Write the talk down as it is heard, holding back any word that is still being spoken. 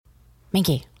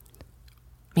Minky.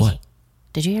 What?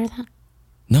 Did you hear that?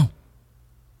 No.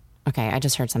 Okay, I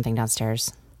just heard something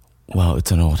downstairs. Well,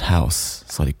 it's an old house,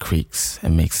 so it creaks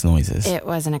and makes noises. It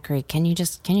wasn't a creak. Can you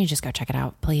just go check it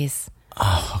out, please?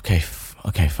 Oh, okay.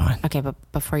 Okay, fine. Okay, but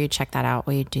before you check that out,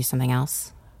 will you do something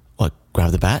else? What,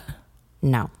 grab the bat?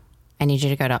 No. I need you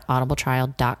to go to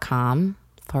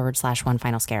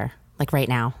audibletrial.com/onefinalscare. Like right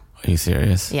now. Are you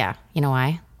serious? Yeah. You know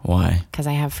why? Why? Because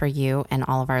I have for you and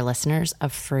all of our listeners a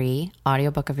free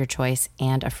audiobook of your choice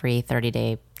and a free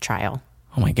 30-day trial.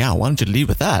 Oh my God, why don't you lead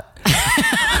with that?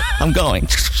 I'm going.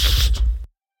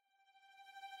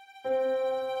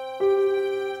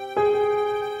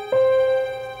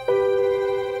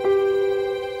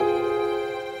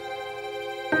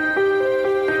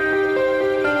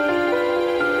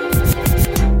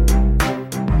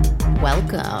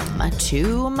 Welcome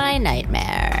to my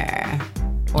nightmare.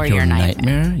 Or Your your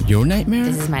nightmare. nightmare? Your nightmare?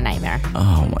 This is my nightmare.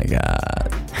 Oh my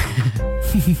God.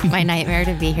 My nightmare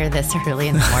to be here this early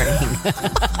in the morning.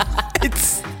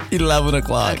 It's 11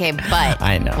 o'clock. Okay, but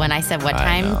I know. when I said, what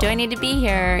time do I need to be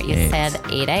here? You said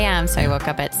 8 a.m. So I woke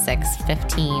up at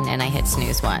 6:15 and I hit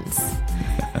snooze once.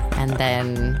 And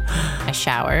then I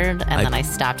showered and then I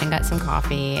stopped and got some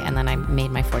coffee and then I made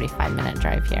my 45-minute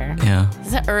drive here. Yeah.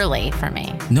 This is early for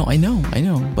me. No, I know,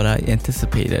 but I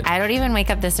anticipated. I don't even wake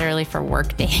up this early for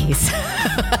work days.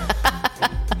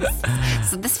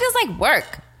 So this feels like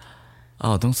work.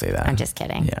 Oh, don't say that. I'm just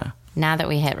kidding. Yeah. Now that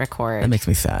we hit record. That makes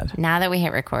me sad. Now that we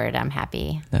hit record, I'm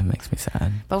happy. That makes me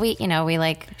sad. But we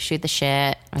like shoot the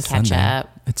shit and catch Sunday.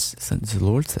 up. It's the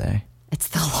Lord's Day. It's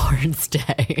the Lord's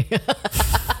Day.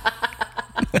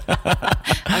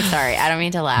 I'm sorry. I don't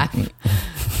mean to laugh.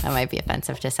 That might be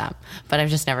offensive to some, but I've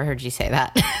just never heard you say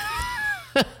that.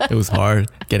 It was hard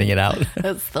getting it out.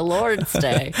 It's the Lord's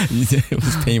Day. It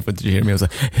was painful. Did you hear me? I was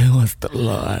like, it was the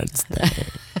Lord's Day.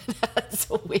 That's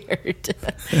so weird.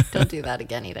 Don't do that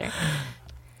again either.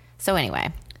 So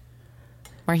anyway,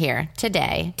 we're here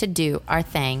today to do our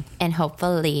thing and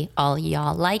hopefully all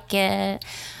y'all like it.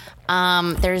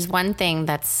 There's one thing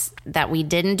that we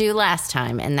didn't do last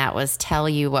time, and that was tell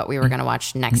you what we were going to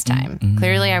watch next time.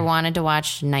 Clearly I wanted to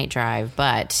watch Night Drive,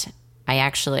 but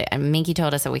Minky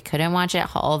told us that we couldn't watch it,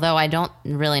 although I don't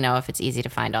really know if it's easy to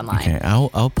find online. Okay,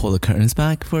 I'll pull the curtains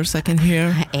back for a second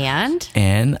here. And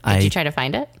Did you try to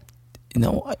find it?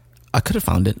 No, I could have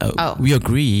found it. Oh. We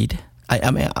agreed.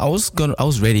 I mean, I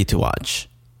was ready to watch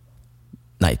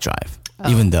Night Drive,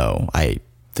 even though I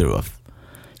threw a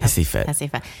hissy fit.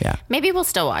 Yeah. Maybe we'll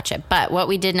still watch it, but what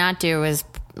we did not do was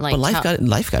like. But life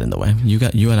got in the way.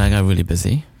 You and I got really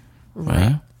busy,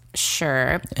 right?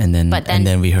 Sure. And then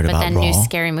we heard about But then Raw. new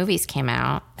scary movies came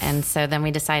out, and so then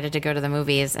we decided to go to the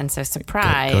movies. And so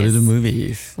surprise, Go to the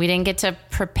movies. We didn't get to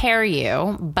prepare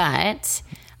you, but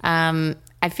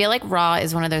I feel like Raw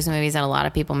is one of those movies that a lot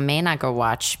of people may not go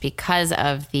watch because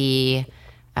of the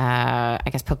I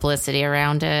guess publicity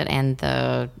around it and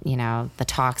the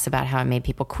talks about how it made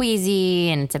people queasy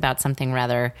and it's about something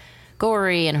rather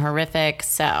gory and horrific.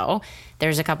 So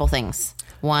there's a couple things.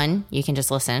 One, you can just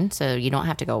listen, so you don't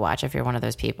have to go watch if you're one of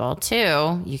those people.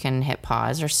 Two, you can hit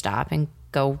pause or stop and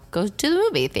go to the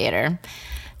movie theater.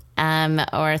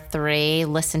 Or three,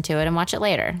 listen to it and watch it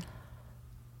later.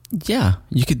 Yeah,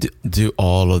 you could do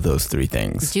all of those three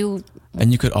things.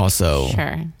 And you could also...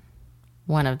 Sure.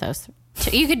 One of those.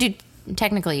 You could do...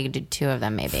 Technically, you could do two of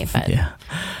them maybe, but... Yeah.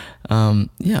 I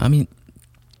mean,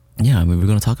 we're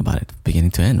going to talk about it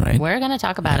beginning to end, right? We're going to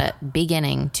talk about it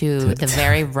beginning to the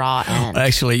very raw end.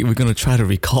 Actually, we're going to try to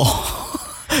recall.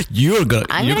 You're going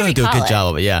to do a good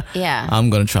job of it. Yeah. Yeah. I'm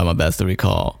going to try my best to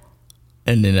recall.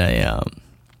 And in a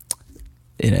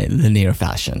linear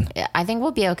fashion. I think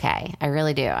we'll be okay. I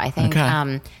really do. I think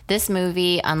this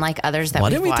movie, unlike others that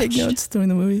we've watched... Why didn't we take notes during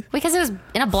the movie? Because it was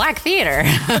in a black theater.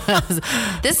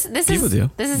 This is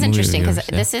interesting because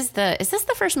this is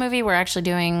the first movie we're actually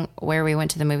doing where we went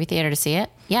to the movie theater to see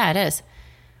it? Yeah, it is.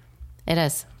 It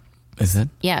is. Is it?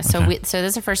 Yeah. So this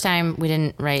is the first time we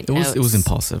didn't write notes. It was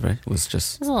impulsive, right? It was a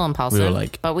little impulsive. We were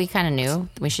like, but we kind of knew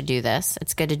we should do this.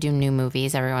 It's good to do new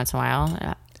movies every once in a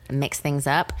while, mix things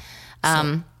up.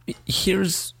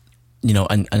 Here's,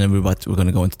 and then we're going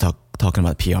to go into talking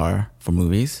about PR for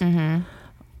movies. Mm-hmm.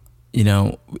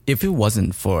 If it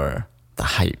wasn't for the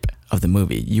hype of the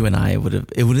movie, you and I would have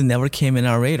never came in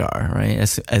our radar, right?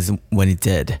 As when it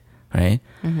did, right?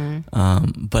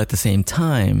 Mm-hmm. But at the same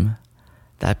time,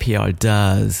 that PR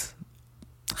does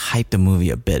hype the movie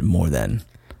a bit more than.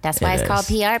 That's why it's called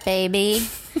PR, baby.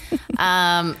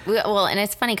 And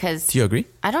it's funny because. Do you agree?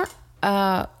 I don't.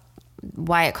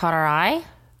 Why it caught our eye?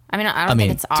 I mean, I don't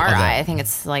think it's our other- eye. I think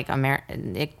it's like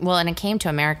and it came to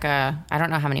America, I don't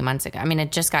know how many months ago. I mean,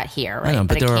 it just got here, right? I know,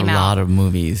 but it there are a came lot out of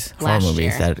movies, horror last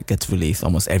movies, year. that gets released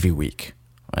almost every week,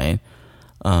 right?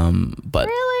 But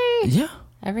Really? yeah,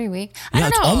 Every week? Yeah, I don't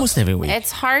it's know. almost every week.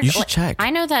 It's hard. You should check. I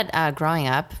know that growing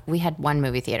up, we had one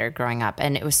movie theater growing up,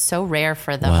 and it was so rare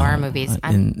for the wow. horror movies.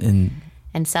 I'm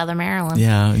in Southern Maryland.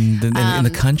 Yeah, in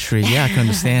the country. Yeah, I can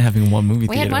understand having one movie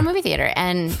We theater. had one movie theater,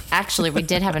 and actually, we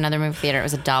did have another movie theater. It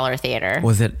was $1 theater.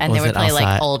 Was it- And was they would it play outside?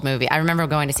 like old movie. I remember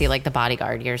going to see like The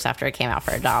Bodyguard years after it came out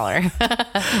for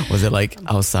 $1. Was it like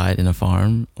outside in a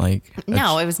farm? Like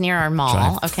No, it was near our mall.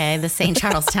 Drive. Okay, the St.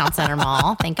 Charles Town Center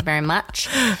Mall. Thank you very much.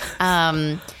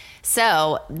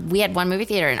 So we had one movie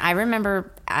theater, and I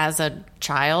remember as a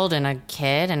child and a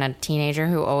kid and a teenager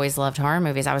who always loved horror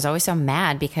movies, I was always so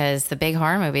mad because the big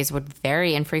horror movies would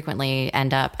very infrequently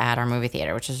end up at our movie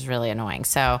theater, which is really annoying.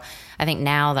 So I think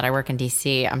now that I work in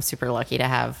DC, I'm super lucky to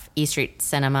have E Street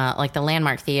Cinema. Like the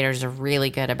Landmark theaters are really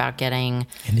good about getting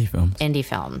indie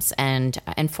films.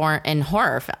 and foreign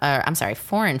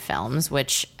films,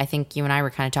 which I think you and I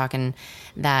were kind of talking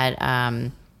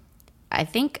that I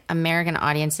think American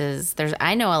audiences,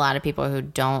 I know a lot of people who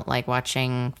don't like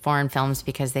watching foreign films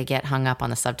because they get hung up on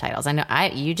the subtitles. I know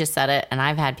you just said it, and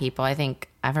I've had people, I think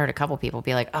I've heard a couple people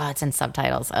be like, oh, it's in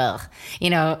subtitles. Ugh. You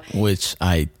know, Which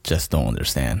I just don't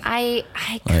understand. I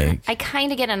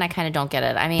kind of get it and I kind of don't get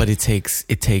it. I mean, But it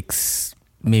takes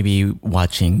maybe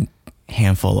watching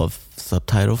handful of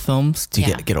subtitle films to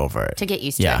Yeah. get over it. to get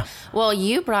used to Yeah. it. Well,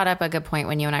 you brought up a good point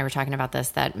when you and I were talking about this,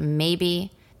 that maybe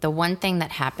the one thing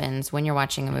that happens when you're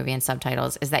watching a movie in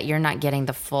subtitles is that you're not getting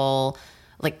the full,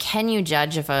 like, can you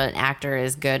judge if an actor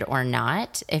is good or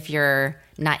not if you're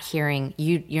not hearing,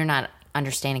 you're not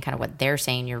understanding kind of what they're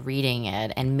saying, you're reading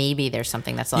it, and maybe there's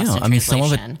something that's lost in I mean,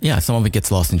 translation. some of it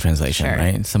gets lost in translation, Sure.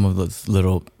 right? Some of those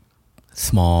little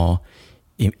small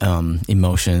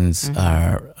emotions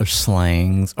or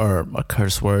slangs or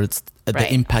curse words, Right.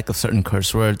 the impact of certain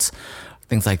curse words,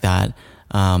 things like that.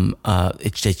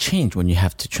 They change when you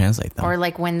have to translate them. Or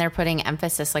like when they're putting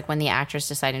emphasis, like when the actor's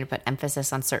deciding to put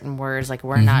emphasis on certain words, like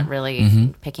we're not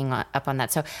really picking up on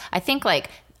that. So I think like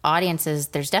audiences,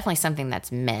 there's definitely something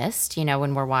that's missed, you know,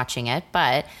 when we're watching it.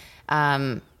 But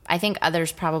I think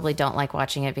others probably don't like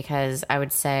watching it because I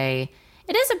would say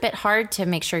it is a bit hard to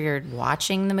make sure you're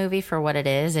watching the movie for what it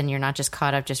is and you're not just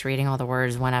caught up just reading all the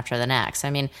words one after the next. I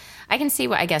mean, I can see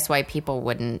why people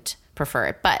wouldn't prefer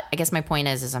it. But I guess my point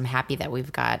is I'm happy that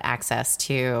we've got access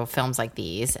to films like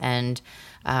these and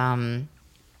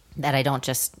that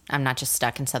I'm not just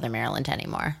stuck in Southern Maryland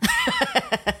anymore.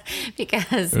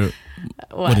 Because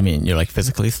what do you mean? You're like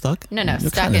physically stuck? no, You're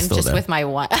stuck kinda in still just there. with my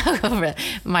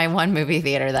one movie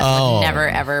theater that would never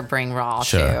ever bring Raw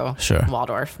Sure. to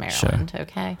Waldorf, Maryland.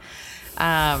 Okay.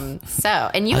 So,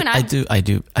 and you and I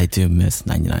do miss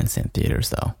 99 cent theaters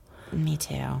though. me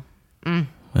too.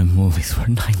 When movies were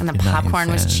 99 And the popcorn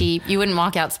was cents. cheap. You wouldn't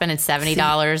walk out spending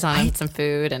 $70 on some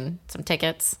food and some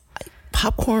tickets.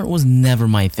 Popcorn was never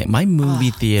my thing. My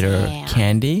movie theater damn.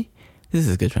 candy. This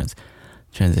is a good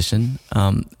transition.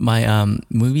 My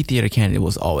movie theater candy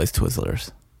was always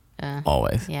Twizzlers.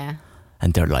 Always. Yeah.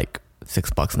 And they're like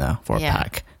 $6 now for a Yeah.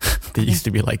 pack. They used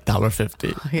to be like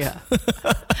 $1.50. Yeah.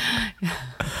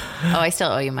 Oh, I still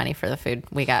owe you money for the food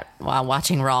we got while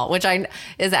watching Raw, which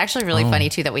is actually really funny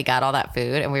too, that we got all that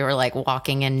food and we were like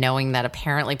walking in knowing that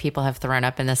apparently people have thrown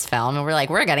up in this film, and we're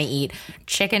like, we're gonna eat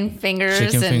chicken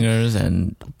fingers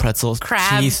and pretzels,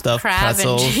 cheese stuffed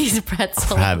pretzels. and cheese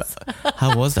pretzels Crab.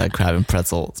 How was that crab and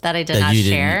pretzels? that I did not you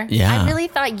didn't- share. Yeah. I really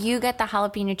thought you got the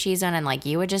jalapeno cheese one and like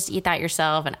you would just eat that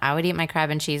yourself, and I would eat my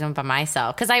crab and cheese one by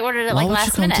myself because I ordered it Why like would you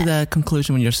last come minute. to that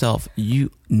conclusion with yourself? We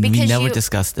Because never you-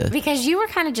 discussed it. Because you were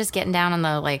kind of just getting down on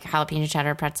the like jalapeno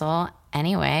cheddar pretzel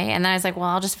anyway. And then I was like, well,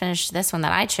 I'll just finish this one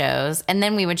that I chose. And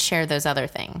then we would share those other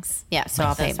things. Yeah. So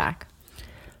I'll pay back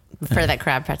for that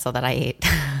crab pretzel that I ate.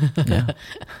 Yeah.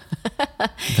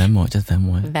 Venmo, just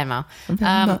Venmo. Venmo.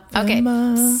 Venmo, Okay.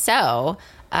 Venmo. So,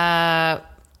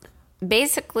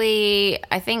 basically,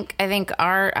 I think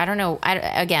I don't know.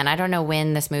 I don't know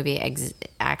when this movie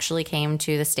actually came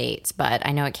to the States, but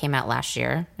I know it came out last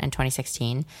year in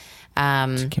 2016.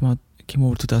 Came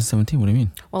over 2017. What do you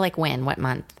mean? Well, like when? What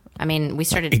month? I mean, we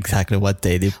started Exactly what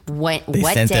day they what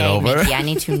sent it day, over? Mickey? I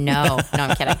need to know. No,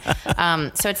 I'm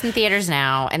kidding. So it's in theaters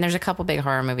now, and there's a couple big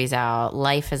horror movies out.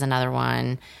 Life is another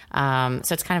one.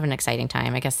 So it's kind of an exciting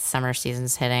time. I guess the summer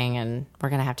season's hitting, and we're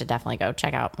gonna have to definitely go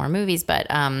check out more movies. But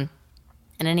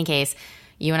in any case,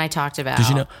 you and I talked about. Did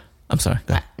you know? I'm sorry.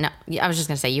 Go ahead. No, I was just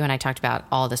going to say, you and I talked about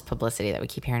all this publicity that we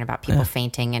keep hearing about people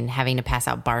fainting and having to pass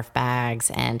out barf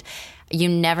bags. And you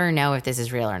never know if this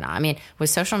is real or not. I mean, with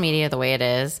social media the way it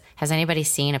is, has anybody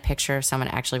seen a picture of someone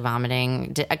actually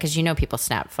vomiting? Because people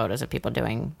snap photos of people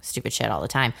doing stupid shit all the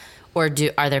time. Or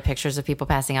are there pictures of people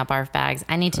passing out barf bags?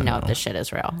 I need to know if this shit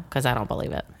is real, because I don't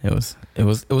believe it. It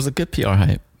was a good PR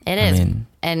hype. It is. I mean,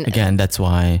 and again, that's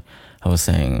why I was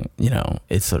saying,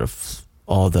 it's sort of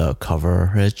all the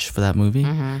coverage for that movie.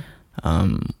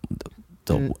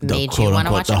 The made you quote wanna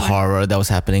unquote watch the it more? horror that was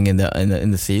happening in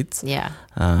the seats. Yeah.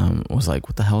 Was like,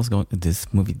 what the hell is going? Is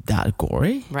this movie that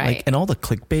gory? Right. Like, and all the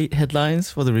clickbait headlines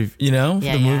for the for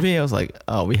the movie. I was like,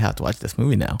 oh, we have to watch this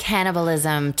movie now.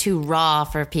 Cannibalism, too raw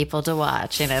for people to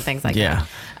watch, things like that.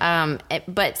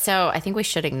 But so I think we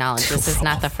should acknowledge this is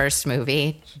not the first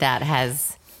movie that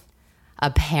has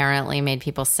apparently made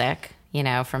people sick,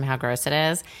 from how gross it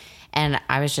is. And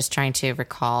I was just trying to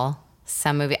recall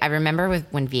some movie. I remember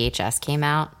when VHS came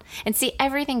out, and see,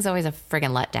 everything's always a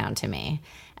friggin' letdown to me.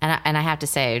 And I have to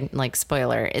say, like,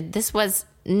 spoiler, this was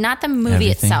not the movie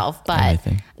itself, but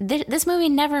this movie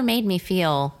never made me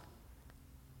feel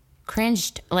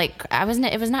cringed. Like,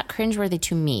 it was not cringeworthy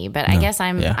to me, but I guess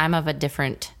I'm of a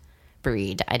different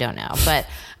breed. I don't know. But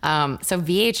so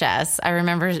VHS, I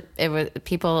remember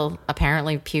people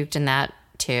apparently puked in that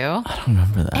too. I don't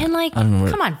remember that. And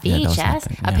come on, VHS.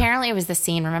 Yeah. Apparently it was the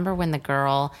scene. Remember when the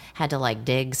girl had to like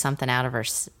dig something out of her,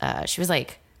 she was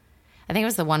like, I think it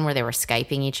was the one where they were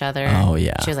Skyping each other. Oh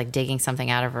yeah. She was like digging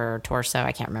something out of her torso.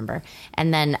 I can't remember.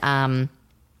 And then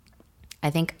I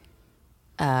think,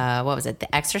 what was it?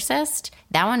 The Exorcist.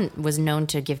 That one was known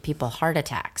to give people heart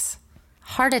attacks.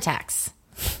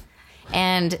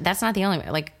 And that's not the only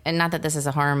way. And not that this is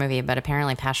a horror movie, but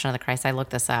apparently Passion of the Christ, I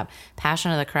looked this up.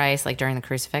 Passion of the Christ, like during the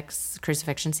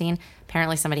crucifixion scene,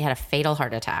 apparently somebody had a fatal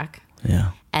heart attack.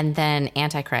 Yeah. And then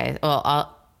Antichrist,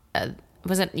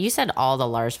 you said all the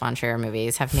Lars von Trier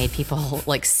movies have made people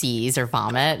like seize or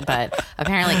vomit, but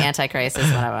apparently Antichrist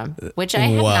is one of them, which I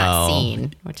have not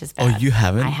seen, which is bad. Oh, you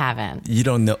haven't? I haven't. You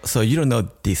don't know. So you don't know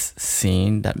this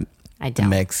scene that I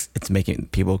don't. It's making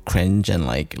people cringe and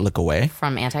like look away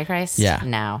From Antichrist? Yeah.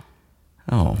 No.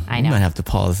 Oh, I know. We might have to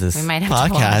pause this We might have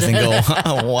to podcast pause. and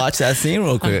go watch that scene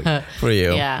real quick for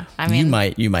you. Yeah, I mean-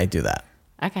 you might do that.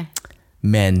 Okay.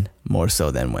 Men more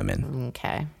so than women.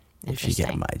 Okay. If you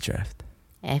get Interesting. my drift.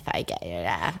 If I get your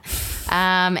dad.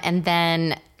 And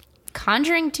then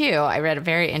Conjuring 2, I read a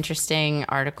very interesting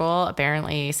article.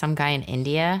 Apparently some guy in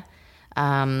India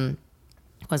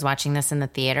was watching this in the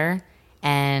theater.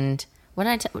 And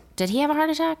did he have a heart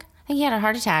attack? I think he had a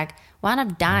heart attack. Wound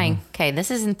up dying. Okay, this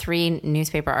is in 3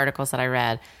 newspaper articles that I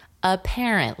read.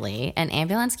 Apparently, an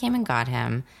ambulance came and got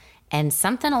him. And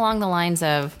something along the lines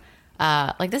of,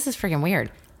 this is freaking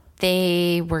weird.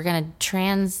 They were going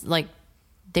to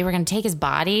they were going to take his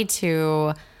body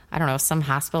to, I don't know, some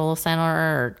hospital center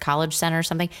or college center or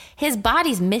something. His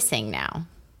body's missing now.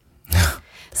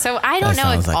 So I don't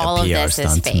know if sounds like all a of PR this is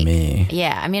stunt to fake. me.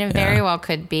 Yeah, I mean, it very well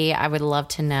could be. I would love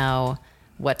to know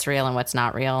what's real and what's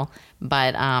not real.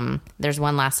 But there's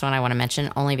one last one I want to mention,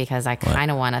 only because I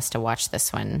kind of want us to watch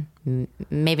this one.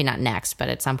 Maybe not next, but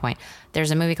at some point.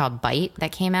 There's a movie called Bite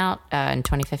that came out in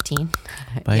 2015.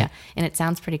 Bite? Yeah, and it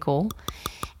sounds pretty cool.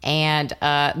 And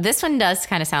this one does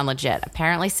kind of sound legit.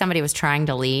 Apparently somebody was trying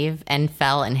to leave and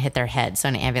fell and hit their head, so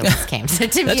an ambulance came. So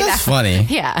to me, That's just funny.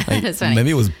 Yeah, it's funny.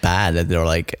 Maybe it was bad that they were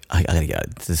like, I gotta get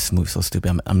out. This movie's so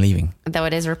stupid. I'm leaving. Though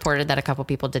it is reported that a couple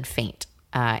people did faint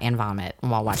and vomit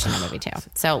while watching the movie too.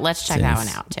 So let's check that one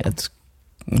out too. That's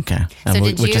okay. And So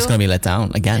we're did just you- gonna be let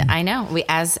down again. I know.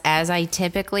 As I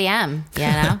typically am, you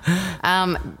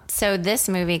know. So this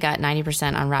movie got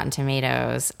 90% on Rotten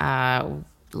Tomatoes. Oh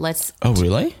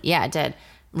really? Yeah, it did.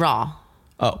 Raw.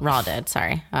 Oh. Raw did.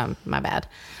 Sorry. My bad.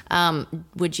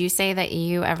 Would you say that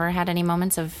you ever had any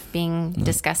moments of being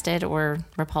disgusted or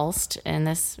repulsed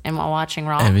while watching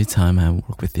Raw? Every time I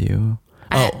work with you.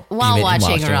 While even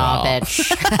watching Raw,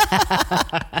 bitch.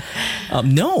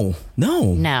 No.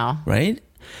 No. Right?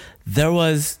 There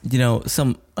was,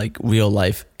 some like real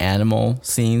life animal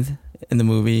scenes in the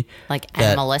movie. Like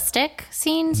that- animalistic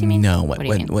scenes, you mean? No, What do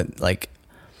you mean? when like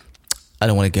I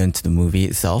don't want to get into the movie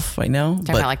itself right now, Talking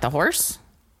but about like the horse?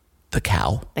 the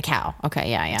cow. The cow.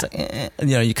 Okay, yeah.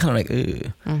 You kind of like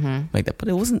like that, but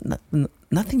it wasn't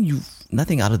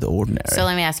nothing out of the ordinary. So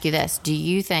let me ask you this. Do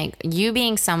you think, you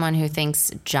being someone who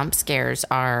thinks jump scares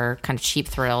are kind of cheap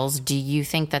thrills, do you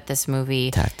think that this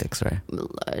movie, Tactics, right?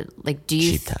 like, do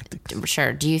you... Cheap tactics.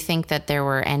 Sure. Do you think that there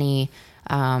were any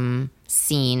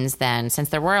scenes then, since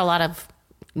there were a lot of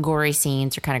gory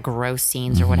scenes or kind of gross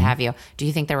scenes or what have you, do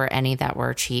you think there were any that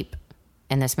were cheap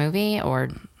in this movie, or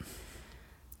do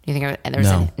you think there's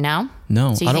No.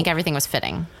 So you think everything was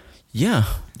fitting? Yeah.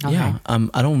 Okay. Yeah.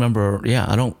 I don't remember. Yeah.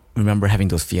 I don't remember having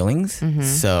those feelings.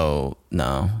 So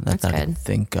no, that's I can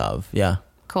think of. Yeah.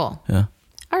 Cool. Yeah.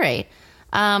 All right.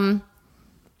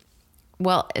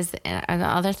 Well, is the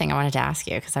other thing I wanted to ask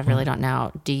you, because I really don't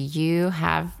know. Do you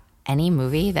have any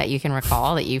movie that you can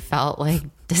recall that you felt like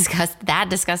disgusted?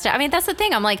 I mean, that's the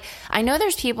thing. I'm like, I know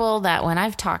there's people that when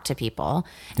I've talked to people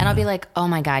and I'll be like, oh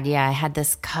my God, yeah, I had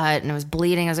this cut and it was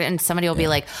bleeding. And somebody will be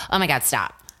like, oh my God,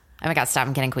 stop. Oh my God, stop.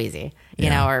 I'm getting queasy. You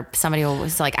know, or somebody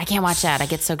was like, I can't watch that. I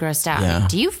get so grossed out. Yeah.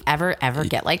 Do you ever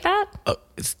get like that?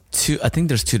 It's I think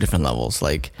there's two different levels.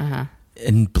 Like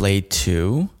in Blade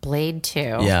 2. Blade 2.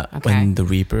 Yeah. Okay. When the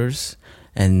Reapers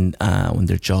and when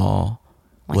their jaw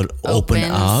would open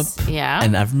up. Yeah.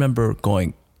 And I remember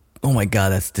going, oh my God,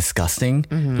 that's disgusting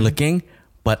looking.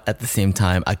 But at the same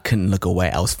time, I couldn't look away.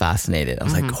 I was fascinated. I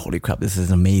was like, holy crap, this is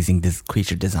amazing, this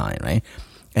creature design, right?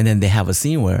 And then they have a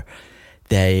scene where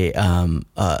they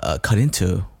cut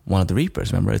into one of the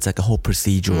Reapers. Remember, it's like a whole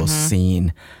procedural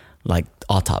scene, like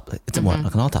autopsy. It's more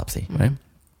like an autopsy, right?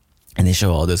 And they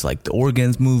show all this, like the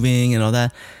organs moving and all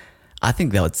that. I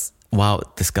think that's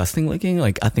disgusting looking.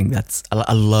 Like I think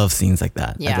I love scenes like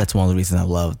that. Yeah. That's one of the reasons I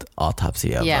loved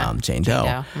Autopsy of Jane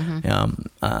Doe.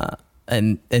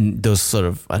 And those sort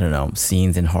of, I don't know,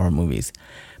 scenes in horror movies.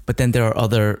 But then there are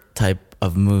other type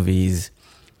of movies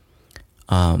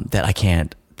that I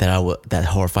can't. That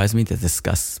horrifies me, that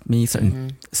disgusts me.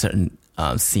 Certain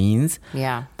scenes,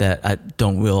 that I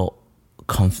don't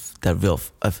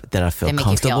that I feel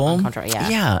comfortable.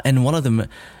 Yeah, and one of them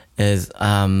is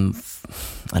I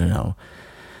don't know,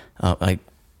 like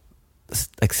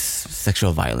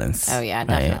sexual violence. Oh yeah,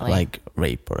 definitely. Right? Like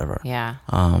rape or whatever. Yeah.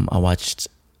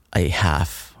 I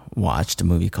half watched a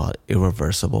movie called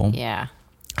Irreversible. Yeah.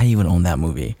 I even own that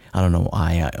movie. I don't know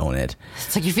why I own it.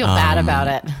 It's like you feel bad about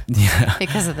it. Yeah.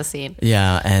 Because of the scene.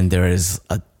 Yeah, and there is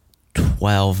a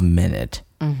 12-minute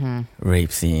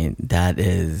rape scene that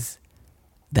it's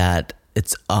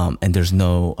and there's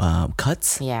no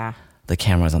cuts. Yeah. The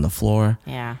camera's on the floor.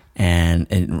 Yeah. And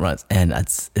it runs, and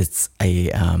it's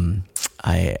I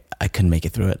couldn't make it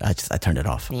through it. I turned it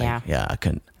off. Yeah. I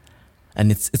couldn't.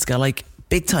 And it's got like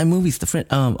big time movies, the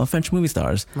French movie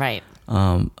stars. Right.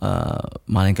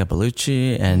 Monica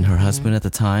Bellucci and her husband at the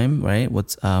time, right?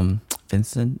 What's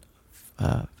Vincent?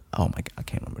 Oh my God, I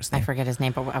can't remember his name. I forget his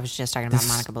name, but I was just talking about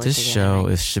Monica Bellucci. This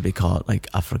show should be called like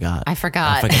I forgot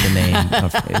the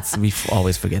name. We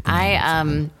always forget the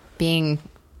name. Being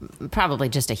probably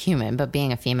just a human, but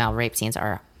being a female, rape scenes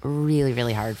are really,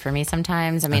 really hard for me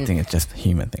sometimes. I mean, I think it's just a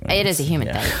human thing. Right? It is a human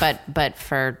thing, but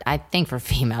I think for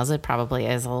females, it probably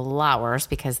is a lot worse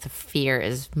because the fear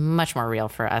is much more real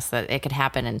for us that it could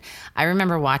happen. And I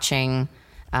remember watching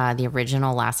the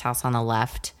original Last House on the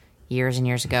Left years and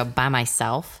years ago by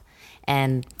myself.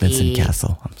 And Vincent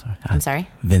Castle. I'm sorry.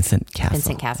 Vincent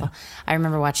Castle. Yeah. I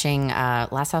remember watching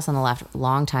Last House on the Left a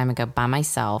long time ago by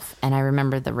myself, and I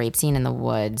remember the rape scene in the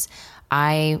woods.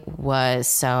 I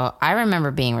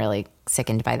remember being really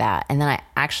sickened by that. And then I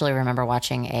actually remember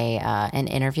watching an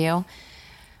interview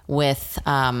with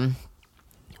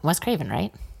Wes Craven,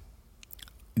 right?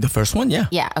 The first one, yeah.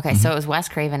 Yeah, okay. So it was Wes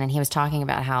Craven, and he was talking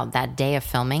about how that day of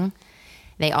filming,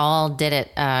 they all did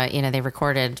it, they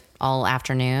recorded all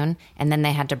afternoon, and then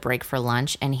they had to break for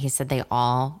lunch. And he said they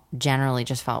all generally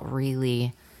just felt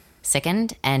really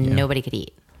sickened, and nobody could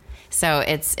eat. So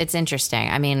it's interesting.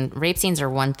 I mean, rape scenes are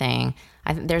one thing.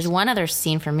 There's one other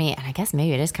scene for me, and I guess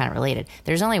maybe it is kind of related.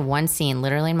 There's only one scene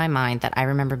literally in my mind that I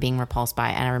remember being repulsed by,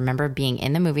 and I remember being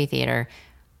in the movie theater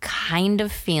kind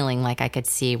of feeling like I could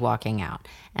see walking out.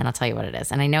 And I'll tell you what it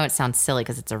is. And I know it sounds silly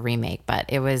because it's a remake, but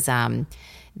it was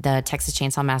the Texas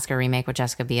Chainsaw Massacre remake with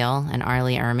Jessica Biel and R.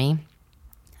 Lee Ermey.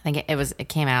 I think it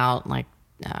came out like,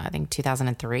 I think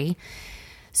 2003.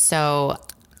 So...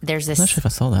 there's this. I'm not sure if I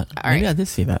saw that. Maybe I did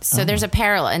see that. So there's a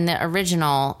parallel in the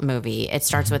original movie. It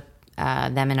starts with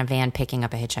them in a van picking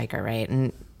up a hitchhiker, right?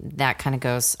 And that kind of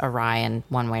goes awry in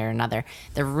one way or another.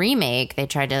 The remake, they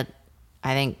tried to,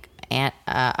 I think,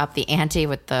 up the ante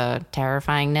with the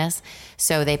terrifyingness.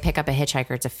 So they pick up a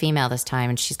hitchhiker. It's a female this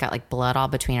time, and she's got like blood all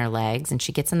between her legs, and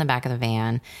she gets in the back of the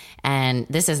van. And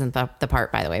this isn't the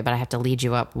part, by the way, but I have to lead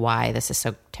you up why this is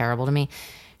so terrible to me.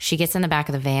 She gets in the back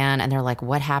of the van, and they're like,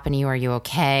 "What happened to you? Are you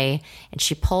okay?" And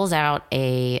she pulls out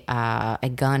a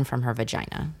gun from her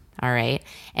vagina. All right.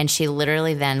 And she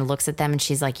literally then looks at them and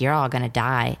she's like, "You're all going to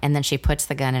die." And then she puts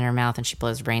the gun in her mouth and she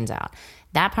blows brains out.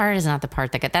 That part is not the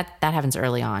part that happens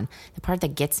early on. The part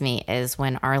that gets me is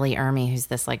when R. Lee Ermey, who's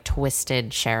this like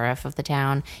twisted sheriff of the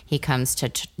town, he comes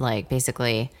to like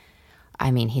basically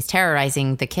I mean, he's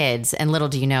terrorizing the kids, and little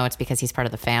do you know, it's because he's part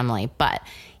of the family. But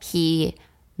he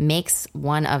makes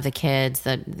one of the kids,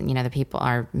 the people,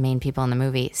 our main people in the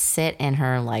movie, sit in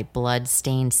her like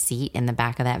blood-stained seat in the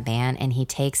back of that van, and he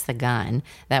takes the gun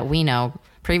that we know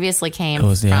previously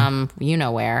came from you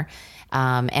know where,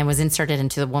 and was inserted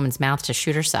into the woman's mouth to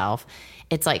shoot herself.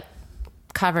 It's like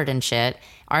covered in shit.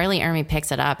 Arlie Ermey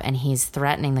picks it up and he's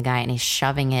threatening the guy, and he's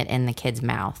shoving it in the kid's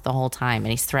mouth the whole time,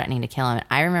 and he's threatening to kill him.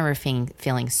 I remember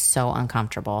feeling so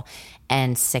uncomfortable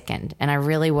and sickened, and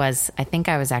I think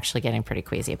I was actually getting pretty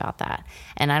queasy about that.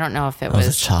 And I don't know if it was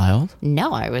a child.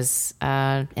 No, I was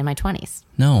in my 20s.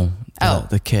 No,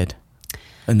 the kid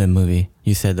in the movie.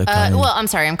 You said the well, I'm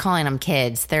sorry, I'm calling them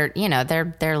kids. They're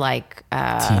like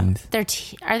teens.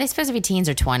 Are they supposed to be teens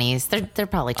or 20s? They're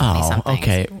probably 20 something.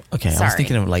 Okay. Sorry. I was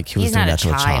thinking of like he was doing that to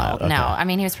a child. Okay. No, I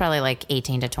mean he was probably like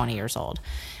 18 to 20 years old.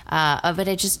 But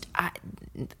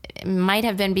it might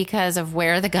have been because of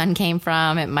where the gun came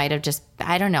from. It might have just,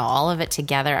 I don't know, all of it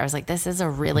together. I was like, this is a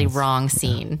really wrong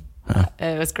scene. Yeah.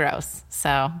 It was gross.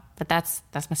 So, but that's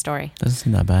my story. Doesn't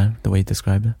seem that bad the way you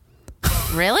described it.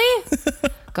 Really?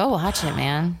 Go watch it,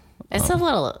 man. It's a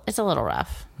little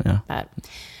rough. Yeah. But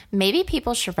maybe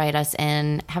people should write us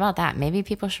in. How about that? Maybe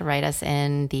people should write us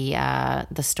in the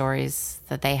stories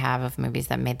that they have of movies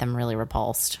that made them really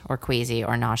repulsed or queasy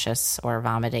or nauseous or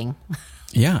vomiting.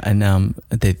 Yeah, and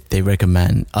they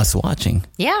recommend us watching.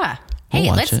 Yeah.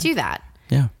 Hey, let's do that.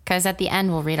 Yeah. Because at the end,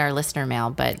 we'll read our listener mail.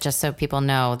 But just so people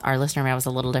know, our listener mail was a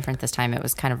little different this time. It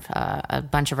was kind of a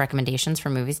bunch of recommendations for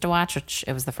movies to watch, which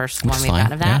it was the first one we've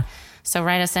got of that. Yeah. So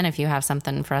write us in if you have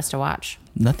something for us to watch.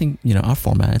 Nothing, our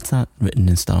format, it's not written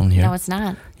in stone here. No, it's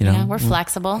not. We're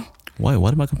flexible. Why?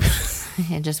 What am I comparing?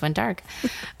 It just went dark.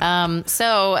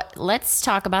 So let's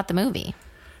talk about the movie.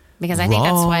 Because I think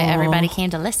that's why everybody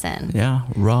came to listen. Yeah,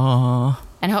 Raw.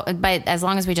 And but as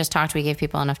long as we just talked, we gave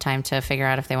people enough time to figure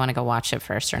out if they want to go watch it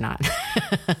first or not.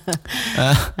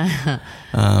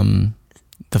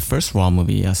 The first Raw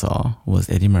movie I saw was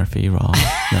Eddie Murphy, Raw.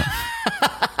 No.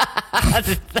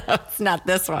 It's not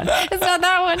this one. It's not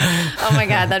that one. Oh my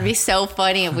God, that'd be so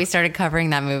funny if we started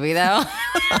covering that movie though.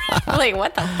 Like,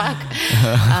 what the fuck?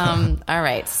 All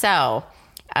right, so...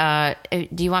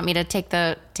 do you want me to take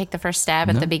the first stab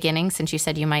at the beginning, since you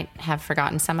said you might have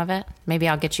forgotten some of it? Maybe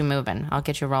I'll get you moving. I'll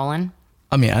get you rolling.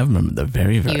 I mean, I remember the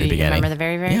very beginning. You remember the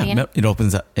very beginning? It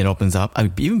opens up. I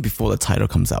mean, even before the title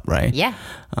comes up, right? Yeah.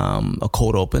 A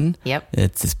cold open. Yep.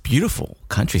 It's this beautiful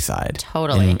countryside.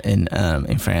 Totally.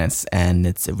 In France, and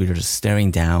we were just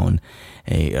staring down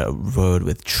a road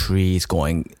with trees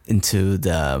going into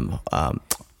the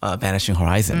vanishing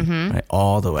horizon, right,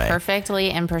 all the way,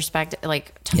 perfectly in perspective,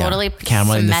 like totally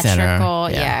camera in the center,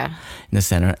 in the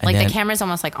center, and like the camera's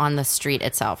almost like on the street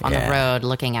itself, on the road,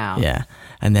 looking out. Yeah,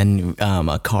 and then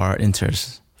a car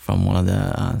enters from one of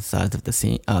the sides of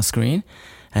the screen,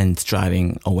 and it's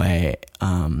driving away,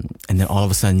 and then all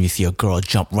of a sudden you see a girl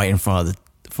jump right in front of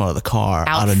the car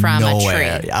out of from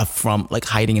nowhere, a tree. From like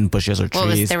hiding in bushes or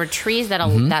trees. There were trees that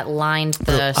lined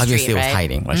the obviously street, it was right?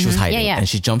 hiding, right? She was hiding, and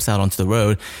she jumps out onto the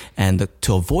road, and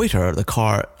to avoid her, the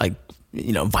car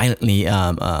violently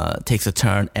takes a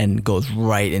turn and goes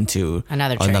right into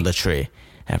another tree,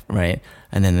 right?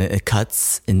 And then it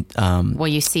cuts in. Well,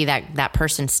 you see that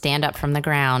person stand up from the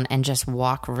ground and just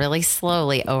walk really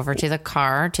slowly over to the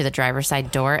car, to the driver's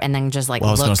side door, and then just like.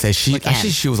 Well, I was going to say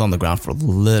she was on the ground for a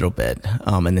little bit,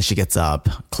 and then she gets up.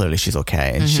 Clearly, she's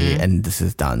okay, and and this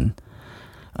is done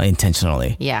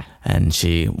intentionally. Yeah, and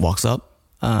she walks up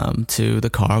to the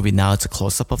car. It's a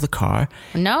close up of the car.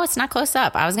 No, it's not close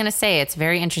up. I was going to say it's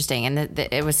very interesting, and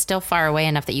it was still far away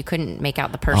enough that you couldn't make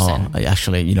out the person. Oh,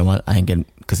 actually, you know what? I ain't getting,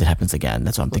 because it happens again.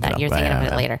 That's what I'm thinking of. You're thinking of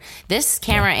it later. This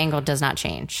camera angle does not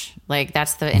change. Like,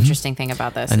 that's the interesting thing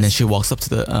about this. And then she walks up to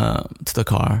the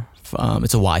car.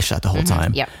 It's a wide shot the whole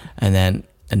time. Yep. And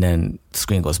then the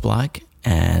screen goes black,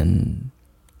 and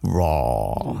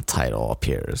Raw title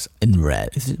appears in red.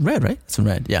 Is it red? Right? It's in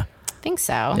red. Yeah. I think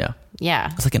so. Yeah.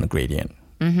 Yeah. It's like in a gradient.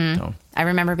 So. I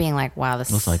remember being like, wow,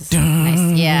 this is like,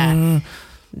 nice. Yeah.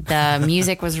 The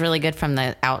music was really good from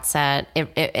the outset.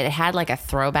 It had like a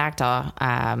throwback to,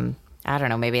 I don't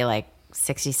know, maybe like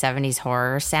 60s, 70s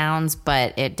horror sounds,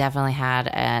 but it definitely had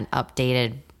an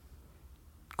updated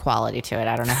quality to it.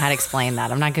 I don't know how to explain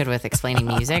that. I'm not good with explaining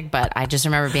music, but I just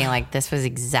remember being like, this was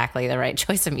exactly the right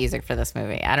choice of music for this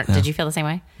movie. Did you feel the same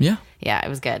way? Yeah. Yeah, it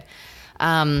was good.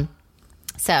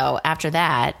 So after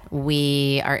that,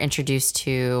 we are introduced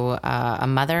to a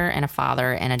mother and a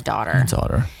father and a daughter.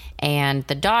 And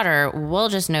the daughter, we'll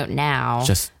just note now.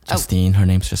 Justine. Her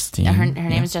name's Justine. Her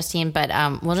name is Justine, but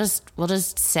we'll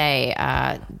just say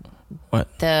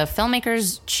What? The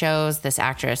filmmakers chose this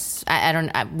actress.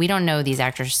 We don't know these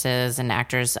actresses and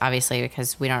actors, obviously,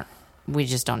 because we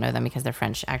just don't know them because they're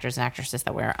French actors and actresses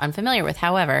that we're unfamiliar with.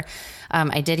 However,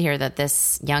 I did hear that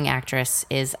this young actress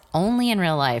is only in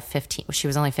real life 15. She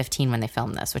was only 15 when they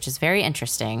filmed this, which is very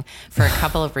interesting for a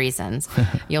couple of reasons.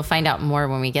 You'll find out more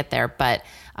when we get there. But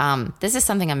this is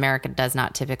something America does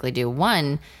not typically do.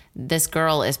 One, this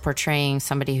girl is portraying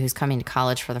somebody who's coming to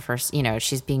college for the first,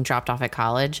 she's being dropped off at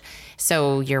college.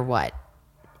 So you're what?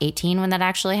 18 when that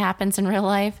actually happens in real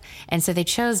life. And so they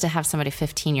chose to have somebody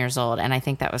 15 years old. And I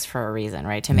think that was for a reason,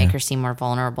 right? To make her seem more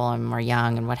vulnerable and more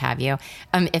young and what have you.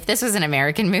 If this was an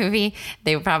American movie,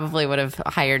 they probably would have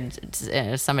hired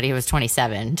somebody who was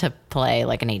 27 to play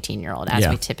like an 18-year-old, as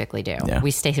we typically do. Yeah.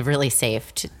 We stay really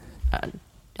safe to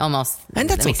almost. And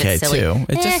that's okay too.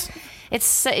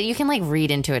 It's you can like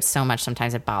read into it so much.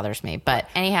 Sometimes it bothers me, but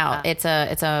anyhow, it's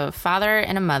a father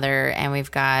and a mother, and we've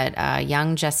got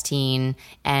young Justine,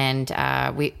 and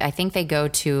I think they go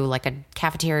to like a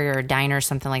cafeteria or a diner or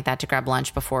something like that to grab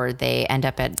lunch before they end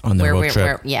up at on the road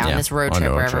trip. On this road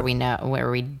trip wherever we know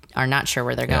where we are not sure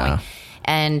where they're going.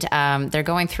 And they're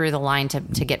going through the line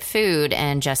to get food,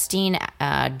 and Justine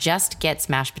just gets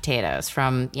mashed potatoes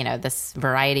from this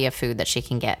variety of food that she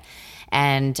can get.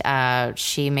 And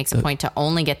she makes a point to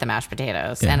only get the mashed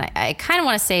potatoes. Yeah. And I kind of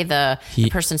want to say the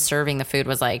person serving the food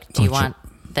was like, do you want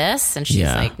this? And she's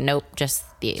like, nope, just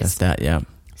these. Just that, yeah.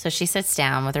 So she sits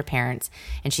down with her parents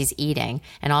and she's eating.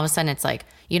 And all of a sudden it's like,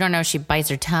 you don't know if she bites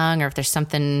her tongue or if there's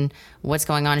something, what's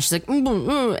going on. And she's like,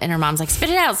 and her mom's like, spit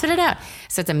it out, spit it out.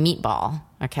 So it's a meatball,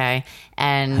 okay?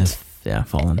 And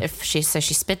fallen. She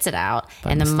spits it out.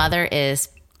 And the mother is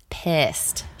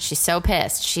pissed. She's so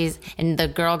pissed. And the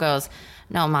girl goes,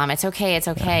 no, Mom, it's okay. It's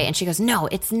okay. Yeah. And she goes, no,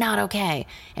 it's not okay.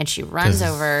 And she runs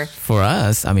over. For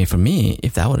us, for me,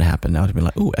 if that would have happened, I would have been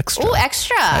like, ooh, extra. Ooh,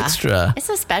 extra. Extra. It's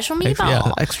a special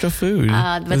meatball. Extra food.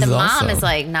 But the mom is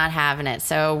like not having it.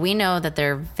 So we know that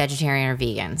they're vegetarian or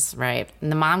vegans, right?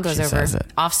 And the mom goes over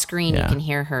off screen. Yeah. You can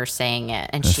hear her saying it.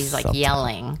 And she's like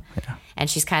yelling. Yeah. And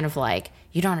she's kind of like,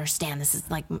 you don't understand. This is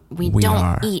like, we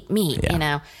don't eat meat,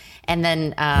 And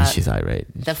then and she's irate.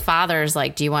 The father's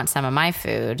like, do you want some of my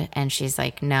food? And she's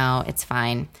like, no, it's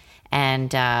fine.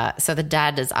 And so the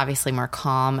dad is obviously more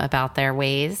calm about their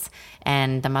ways.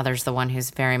 And the mother's the one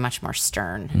who's very much more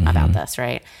stern about this,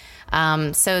 right?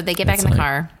 So they get back in the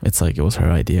car. It's like it was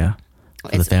her idea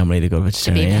for the family to go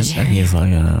vegetarian. And he's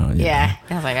like, I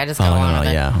was like, I just go on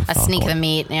with I sneak the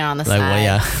meat on the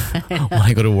side. When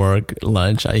I go to work,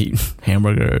 lunch, I eat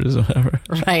hamburgers or whatever.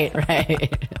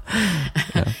 Right.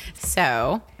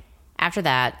 So after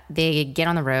that, they get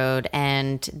on the road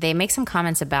and they make some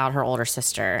comments about her older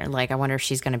sister. Like, I wonder if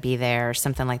she's going to be there or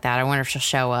something like that. I wonder if she'll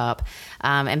show up.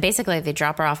 And basically, they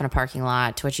drop her off in a parking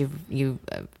lot, to which you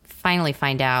finally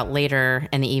find out later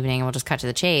in the evening, and we'll just cut to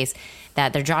the chase,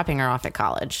 that they're dropping her off at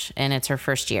college, and it's her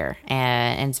first year,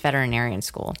 and it's veterinarian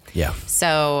school. Yeah.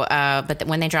 So, but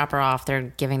when they drop her off,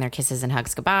 they're giving their kisses and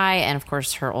hugs goodbye, and of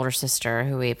course, her older sister,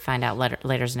 who we find out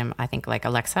later's name, I think, like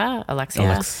Alexia.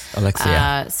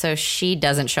 So she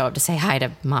doesn't show up to say hi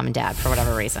to mom and dad for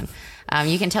whatever reason.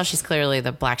 You can tell she's clearly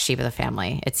the black sheep of the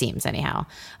family, it seems, anyhow,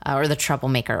 or the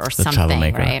troublemaker or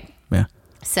something, right? Yeah.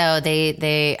 So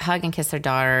they hug and kiss their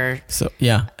daughter. So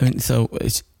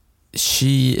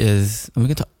she is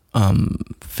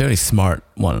fairly smart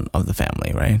one of the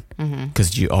family, right?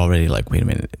 Because you already like, wait a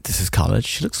minute, this is college.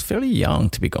 She looks fairly young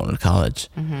to be going to college.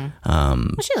 Well,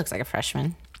 she looks like a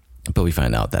freshman. But we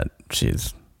find out that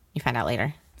she's. You find out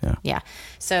later. Yeah.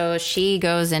 So she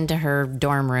goes into her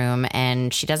dorm room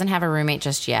and she doesn't have a roommate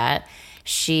just yet.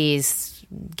 She's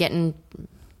getting,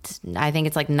 I think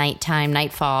it's like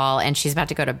nightfall, and she's about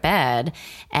to go to bed,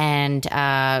 and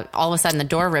all of a sudden the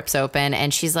door rips open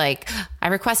and she's like, I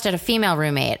requested a female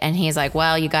roommate, and he's like,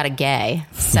 well, you got a gay,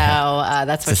 so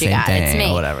that's what you got. It's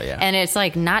me, or whatever. Yeah. And it's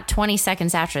like not 20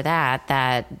 seconds after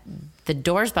that the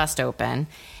doors bust open,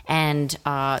 and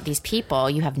these people,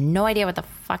 you have no idea what the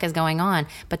fuck is going on,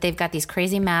 but they've got these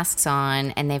crazy masks on,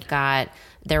 and they've got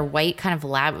their white kind of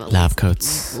lab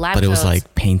coats, but it was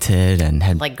like painted and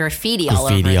had like graffiti all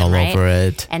over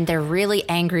it. And they're really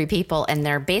angry people, and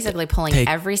they're basically pulling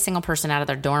every single person out of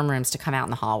their dorm rooms to come out in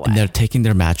the hallway. And they're taking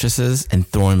their mattresses and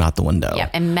throwing them out the window.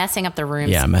 Yeah, and messing up the rooms.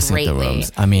 Yeah, messing greatly. up the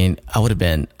rooms. I mean, I would have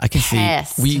been. I can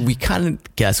pissed. see. We kind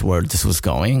of guess where this was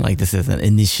going. Like, this is an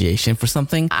initiation for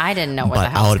something. I didn't know what the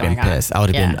hell was going on. I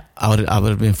would have been pissed. I would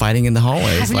have been fighting in the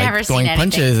hallways, like throwing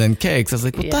punches and kicks. I was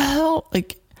like, what the hell?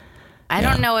 Like. I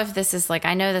don't know if this is like,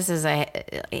 I know this is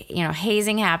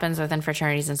hazing happens within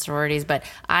fraternities and sororities, but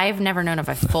I've never known of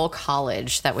a full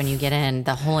college that when you get in,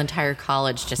 the whole entire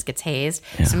college just gets hazed.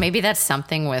 Yeah. So maybe that's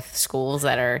something with schools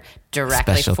that are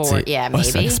directly maybe.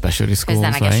 Like specialty schools, because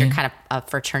then I guess you're kind of a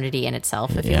fraternity in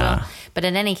itself, if you will. But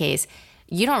in any case,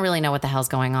 you don't really know what the hell's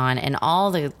going on. And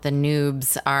all the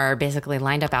noobs are basically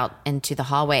lined up out into the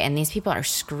hallway. And these people are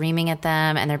screaming at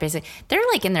them. And they're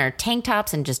like in their tank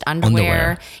tops and just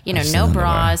underwear. No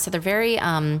bras. So they're very,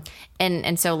 and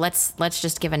so let's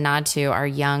just give a nod to our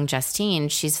young Justine.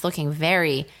 She's looking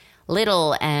very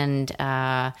little and,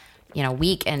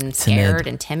 weak and scared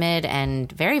and timid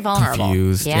and very vulnerable.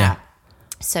 Confused. Yeah.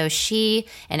 So she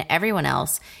and everyone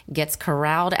else gets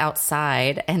corralled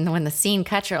outside. And when the scene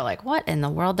cuts, you're like, what in the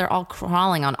world? They're all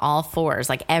crawling on all fours,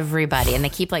 like everybody. And they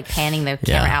keep like panning the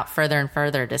camera out further and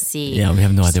further to see. Yeah, we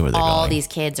have no idea where they're going. All these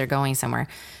kids are going somewhere.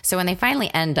 So when they finally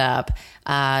end up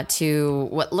to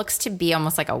what looks to be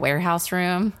almost like a warehouse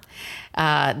room,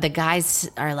 the guys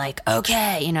are like,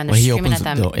 okay, and they're screaming at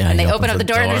them. And they open up the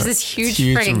door and there's this huge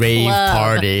friggin' rave club.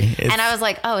 Party. And I was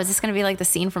like, oh, is this going to be like the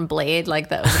scene from Blade? Like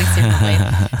the opening scene from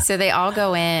Blade? So they all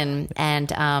go in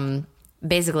and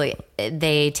basically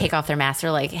they take off their masks.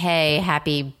 They're like, hey,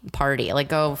 happy party. Like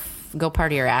go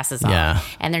party your asses off. Yeah.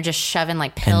 And they're just shoving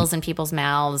like pills in people's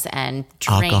mouths and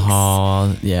drinks.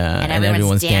 Alcohol. Yeah. And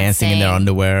everyone's dancing in their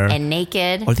underwear. And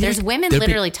naked. There's women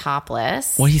literally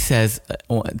topless. What he says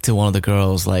to one of the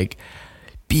girls, like,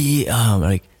 be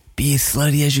as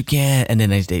slutty as you can. And then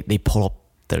they pull up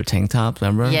their tank tops,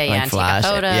 remember? Yeah, like and flash.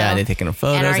 take a photo. Yeah, they're taking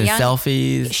photos and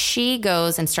selfies. She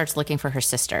goes and starts looking for her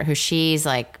sister, who she's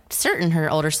like certain her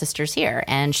older sister's here.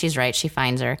 And she's right, she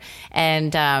finds her.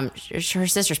 And her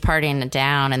sister's partying it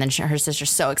down. And then her sister's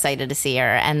so excited to see her.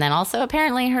 And then also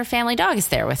apparently her family dog is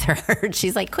there with her.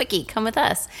 She's like, Quickie, come with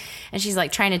us. And she's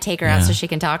like trying to take her out so she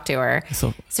can talk to her.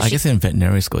 So I guess in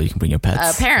veterinary school, you can bring your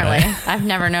pets. Apparently. Right? I've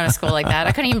never known a school like that.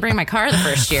 I couldn't even bring my car the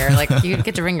first year. Like, you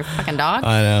get to bring your fucking dog.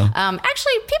 I know.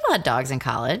 Actually, people had dogs in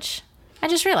college. I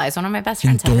just realized one of my best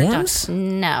friends had her dogs.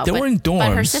 No. They were in dorms.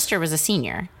 But her sister was a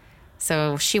senior.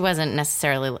 So she wasn't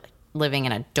necessarily living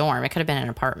in a dorm. It could have been an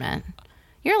apartment.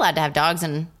 You're allowed to have dogs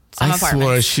in some apartments.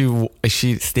 I swore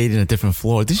she stayed in a different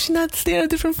floor. Did she not stay in a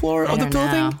different floor of the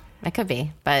building? Know. It could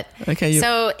be, but okay.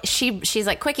 So she's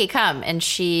like, Quickie, come, and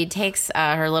she takes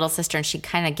her little sister and she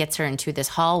kind of gets her into this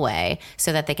hallway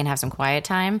so that they can have some quiet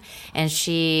time. And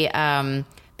she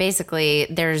basically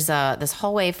there's this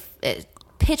hallway,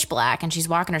 pitch black, and she's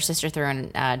walking her sister through,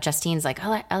 and Justine's like,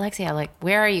 Alexia, like,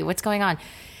 where are you? What's going on?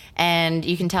 And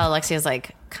you can tell Alexia's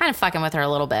like kind of fucking with her a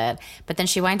little bit, but then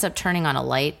she winds up turning on a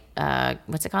light.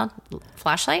 What's it called?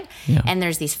 Flashlight. Yeah. And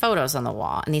there's these photos on the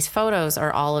wall, and these photos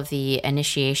are all of the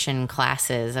initiation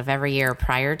classes of every year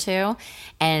prior to.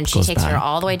 And she takes her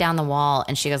all the way down the wall,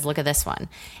 and she goes, look at this one.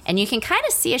 And you can kind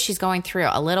of see as she's going through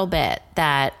a little bit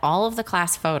that all of the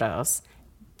class photos,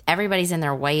 everybody's in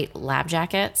their white lab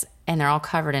jackets, and they're all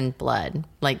covered in blood,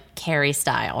 like Carrie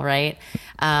style, right?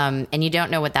 And you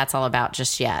don't know what that's all about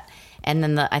just yet. And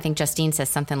then I think Justine says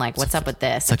something like, what's up with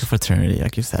this? It's like a fraternity,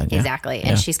 like you said. Yeah. Exactly.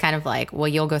 And she's kind of like, well,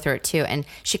 you'll go through it too. And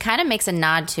she kind of makes a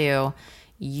nod to,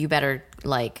 you better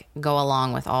like go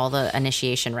along with all the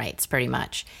initiation rites pretty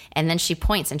much. And then she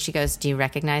points and she goes, do you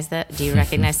recognize that? Do you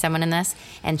recognize someone in this?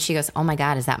 And she goes, oh my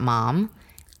God, is that mom?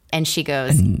 And she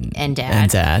goes, and dad.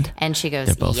 And dad. And she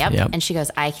goes, both, yep. And she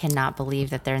goes, I cannot believe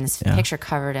that they're in this picture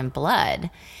covered in blood.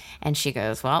 And she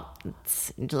goes, well,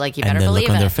 it's like, you better believe it. And the look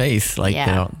on their face, like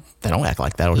they don't act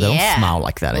like that, or they don't smile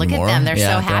like that anymore. Look at them. They're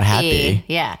so happy. They're happy.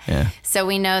 Yeah. So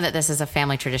we know that this is a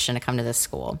family tradition to come to this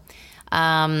school.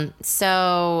 Which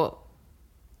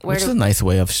is a nice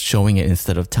way of showing it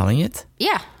instead of telling it.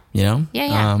 Yeah. You know?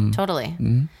 Yeah. Totally.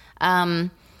 Mm-hmm.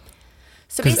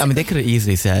 So because, I mean, they could have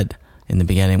easily said in the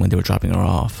beginning when they were dropping her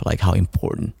off, like how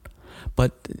important.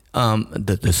 But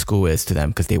the school is to them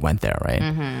because they went there, right?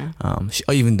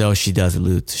 Mm-hmm. Even though she does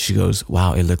allude, she goes,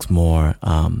 wow, it looks more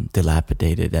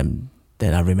dilapidated than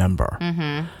I remember.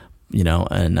 Mm-hmm. You know?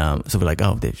 And so we're like,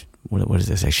 oh, what is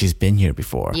this? Like, she's been here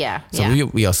before. Yeah. So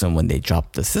we also, when they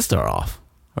dropped the sister off,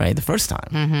 right? The first time.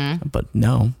 Mm-hmm. But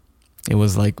no, it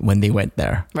was like when they went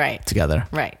there together.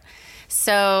 Right.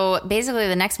 So basically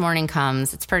the next morning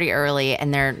comes, it's pretty early,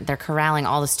 and they're corralling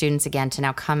all the students again to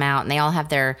now come out, and they all have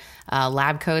their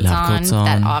lab coats on.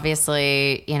 That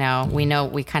obviously,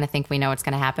 we kind of think we know what's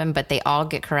going to happen, but they all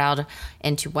get corralled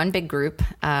into one big group.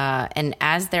 And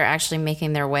as they're actually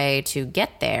making their way to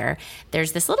get there,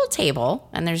 there's this little table,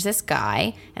 and there's this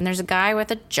guy, and there's a guy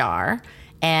with a jar.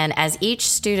 And as each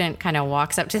student kind of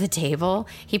walks up to the table,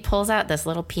 he pulls out this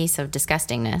little piece of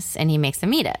disgustingness and he makes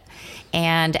them eat it.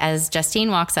 And as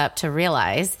Justine walks up to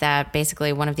realize that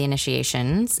basically one of the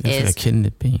initiations is like a kidney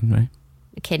bean, right?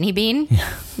 Kidney bean?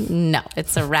 Yeah. No,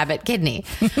 it's a rabbit kidney.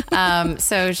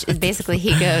 So basically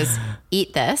he goes,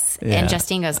 eat this. Yeah. And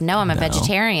Justine goes, no, I'm a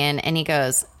vegetarian. And he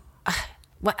goes,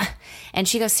 what? And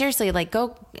she goes, seriously, like,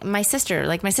 go, my sister's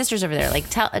over there. Like,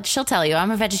 she'll tell you, I'm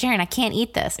a vegetarian. I can't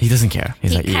eat this. He doesn't care. He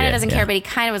kind of doesn't care, but he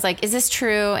kind of was like, is this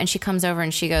true? And she comes over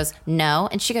and she goes, no.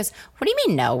 And she goes, what do you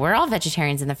mean no? We're all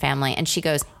vegetarians in the family. And she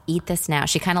goes, eat this now.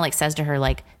 She kind of like says to her,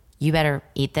 like, you better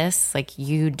eat this. Like,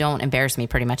 you don't embarrass me,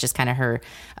 pretty much is kind of her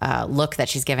look that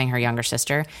she's giving her younger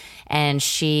sister. And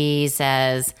she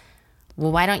says,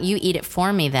 well, why don't you eat it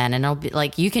for me then? And it'll be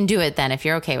like, you can do it then if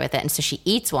you're okay with it. And so she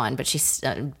eats one, but she's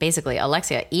basically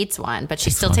Alexia eats one, but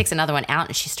she still takes another one out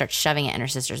and she starts shoving it in her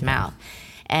sister's mouth.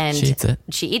 And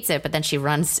she eats it, but then she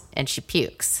runs and she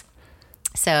pukes.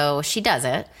 So she does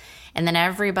it. And then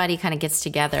everybody kind of gets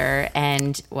together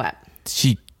and what?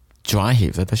 She dry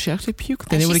heaves it. Does she actually puke?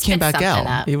 Then it would have came back out.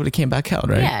 Up. It would have came back out,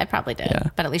 right? Yeah, it probably did. Yeah.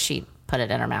 But at least she put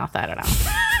it in her mouth. I don't know.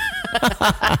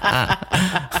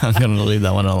 I'm going to leave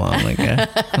that one alone. Okay.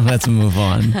 Let's move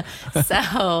on.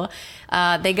 So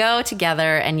they go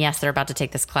together and yes, they're about to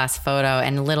take this class photo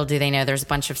and little do they know there's a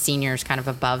bunch of seniors kind of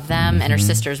above them and her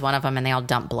sister's one of them and they all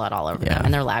dump blood all over them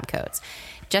in their lab coats.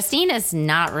 Justine is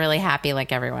not really happy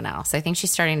like everyone else. I think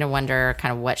she's starting to wonder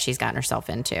kind of what she's gotten herself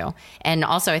into. And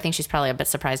also I think she's probably a bit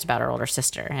surprised about her older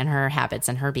sister and her habits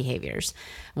and her behaviors.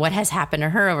 What has happened to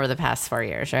her over the past 4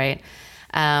 years, right?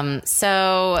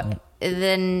 So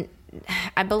then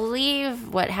I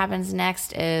believe what happens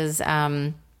next is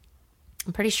I'm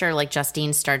pretty sure like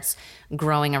Justine starts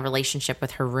growing a relationship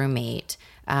with her roommate,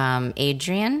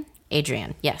 Adrian,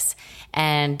 yes.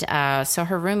 And so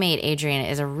her roommate, Adrian,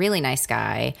 is a really nice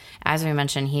guy. As we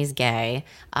mentioned, he's gay.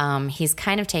 He's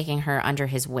kind of taking her under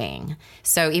his wing.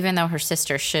 So even though her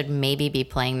sister should maybe be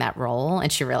playing that role, and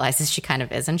she realizes she kind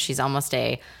of isn't, she's almost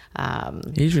a...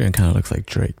 Adrian kind of looks like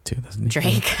Drake too, doesn't he?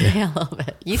 Drake, yeah, a little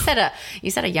bit. You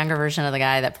said a younger version of the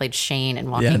guy that played Shane in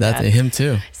Walking Dead. Yeah, that's him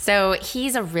too. So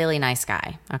he's a really nice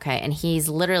guy, okay? And he's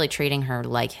literally treating her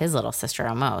like his little sister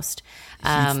almost.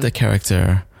 He's the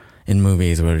character... in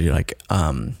movies where you're like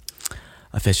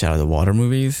a fish out of the water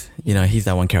movies, you know, he's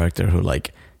that one character who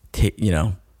like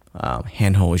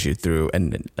handholds you through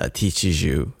and teaches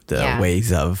you the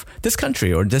ways of this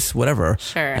country or this whatever.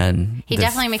 Sure. And he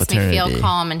definitely makes me feel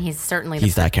calm, and he's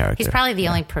that character. He's probably the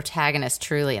only protagonist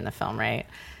truly in the film, right?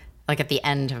 Like at the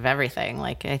end of everything.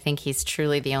 Like I think he's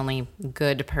truly the only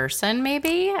good person,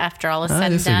 maybe, after all is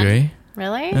said and done.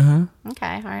 Really? Uh-huh.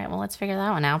 Okay. All right. Well, let's figure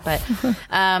that one out. But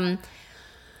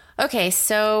okay,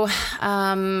 so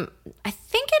I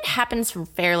think it happens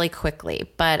fairly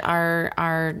quickly, but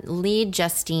our lead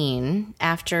Justine,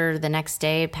 after the next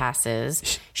day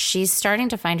passes, she's starting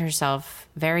to find herself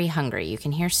very hungry. You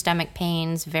can hear stomach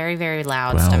pains, very, very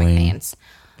loud stomach pains.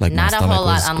 Like not a whole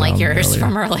lot unlike yours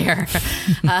from earlier.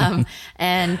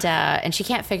 And she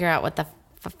can't figure out what the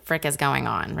frick is going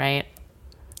on, right?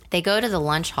 They go to the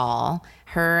lunch hall.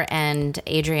 Her and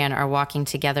Adrian are walking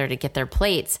together to get their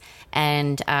plates,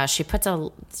 and she puts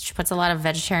a lot of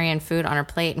vegetarian food on her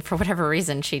plate, and for whatever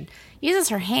reason, she uses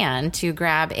her hand to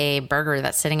grab a burger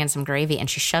that's sitting in some gravy, and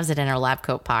she shoves it in her lab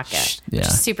coat pocket, which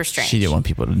is super strange. She didn't want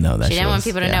people to know that. She didn't want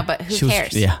people to know, but who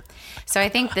cares? So I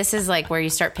think this is like where you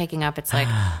start picking up. It's like,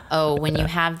 oh, when you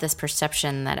have this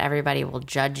perception that everybody will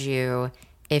judge you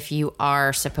if you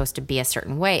are supposed to be a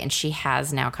certain way. And she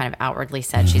has now kind of outwardly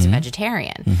said she's a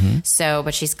vegetarian. So,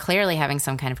 but she's clearly having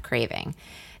some kind of craving.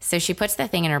 So she puts the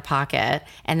thing in her pocket.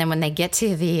 And then when they get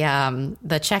to the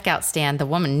checkout stand, the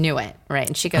woman knew it, right?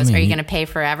 And she goes, are you going to pay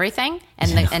for everything?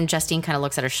 And and Justine kind of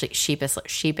looks at her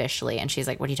sheepishly. And she's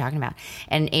like, what are you talking about?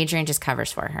 And Adrian just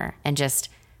covers for her and just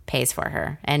pays for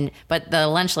her. But the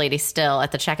lunch lady still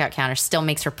at the checkout counter still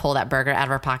makes her pull that burger out of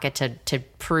her pocket to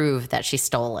prove that she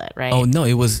stole it, right? Oh no,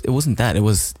 it wasn't that. It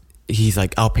was, he's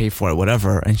like, I'll pay for it,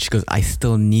 whatever. And she goes, I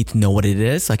still need to know what it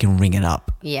is so I can ring it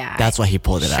up. Yeah. That's why he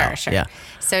pulled it out. Sure. Yeah.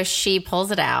 So she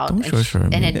pulls it out and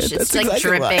it's just like exactly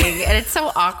dripping and it's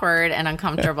so awkward and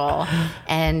uncomfortable.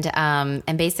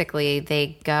 And basically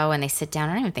they go and they sit down.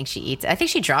 I don't even think she eats it. I think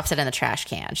she drops it in the trash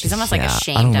can. She's almost like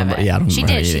ashamed of it. Yeah, I don't she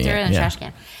did. She threw it in the trash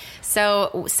can.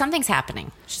 So something's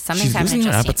happening. She's losing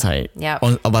her appetite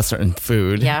about certain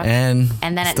food. Yeah. And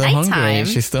then at nighttime,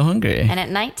 she's still hungry. And at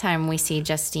nighttime, we see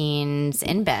Justine's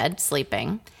in bed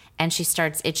sleeping, and she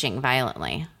starts itching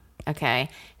violently. Okay,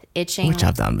 itching, which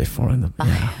I've done before in the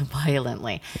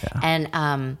violently. Yeah.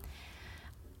 And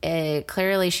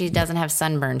clearly she doesn't have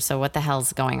sunburn, so what the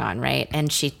hell's going on, right?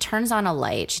 And she turns on a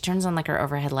light. She turns on like her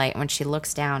overhead light. When she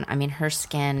looks down, I mean, her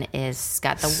skin is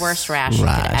got the worst rash you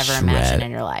could ever imagine red.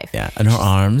 in your life. Yeah, and her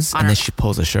arms, and her- then she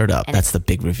pulls her shirt up. That's the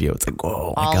big reveal. It's like,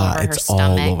 oh my all god, over her it's all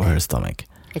stomach. over her stomach.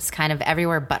 It's kind of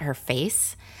everywhere but her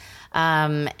face.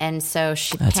 And so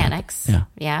she That's panics.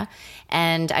 Yeah.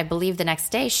 And I believe the next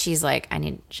day she's like,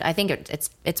 I think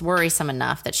it's worrisome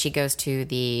enough that she goes to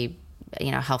the,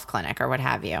 health clinic or what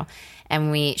have you.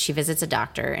 And she visits a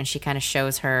doctor, and she kind of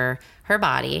shows her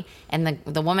body. And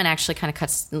the woman actually kind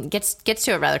of gets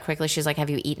to it rather quickly. She's like, have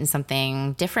you eaten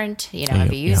something different?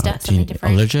 Have you used something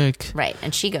different? Allergic? Right.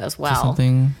 And she goes, well,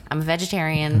 something? I'm a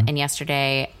vegetarian, and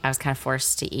yesterday I was kind of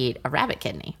forced to eat a rabbit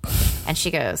kidney. And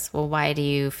she goes, well, why do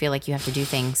you feel like you have to do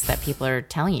things that people are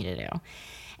telling you to do?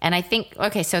 And I think,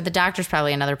 okay, so the doctor's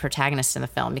probably another protagonist in the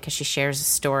film, because she shares a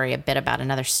story a bit about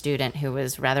another student who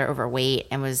was rather overweight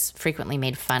and was frequently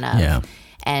made fun of. Yeah.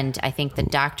 And I think the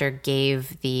doctor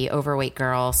gave the overweight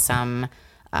girl some,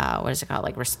 what is it called,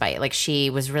 like respite. Like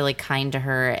she was really kind to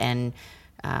her, and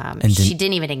she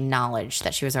didn't even acknowledge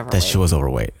that she was overweight. That she was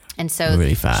overweight. And so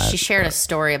really fat. She shared a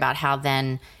story about how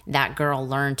then that girl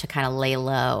learned to kind of lay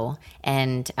low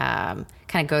and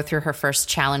kind of go through her first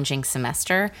challenging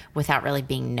semester without really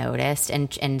being noticed,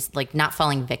 and like not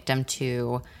falling victim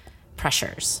to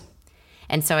pressures.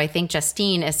 And so I think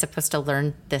Justine is supposed to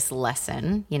learn this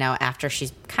lesson, after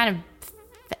she's kind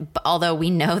of, although we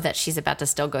know that she's about to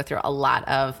still go through a lot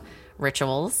of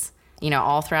rituals,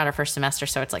 all throughout her first semester.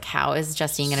 So it's like, how is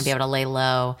Justine going to be able to lay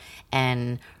low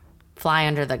and fly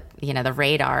under the the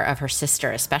radar of her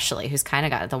sister, especially, who's kind of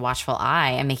got the watchful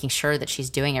eye and making sure that she's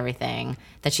doing everything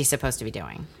that she's supposed to be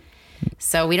doing.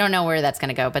 So we don't know where that's going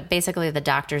to go, but basically the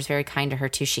doctor's very kind to her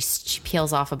too. She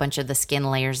peels off a bunch of the skin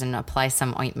layers and applies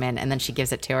some ointment, and then she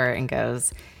gives it to her and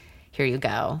goes, here you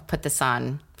go, put this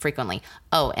on frequently.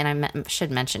 Oh, and I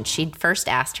should mention, she first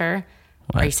asked her,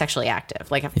 are you sexually active?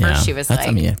 Like at first she was like,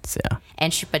 I mean, it's, yeah.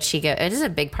 And she goes, it is a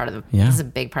big part of the, Yeah. this is a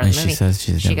big part of the movie. She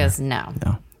says she goes, no,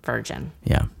 virgin.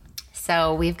 Yeah.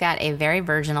 So we've got a very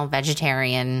virginal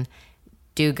vegetarian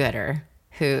do-gooder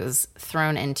who's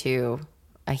thrown into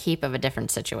a heap of a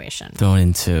different situation. Thrown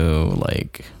into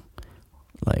like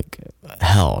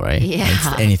hell, right? Yeah.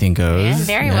 Like, anything goes. And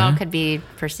very well could be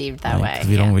perceived that way. 'Cause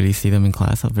we don't really see them in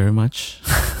class very much.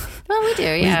 Well, we do,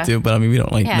 yeah. We do, but I mean, we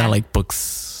don't Yeah. not like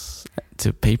books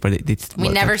to paper. We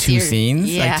never see two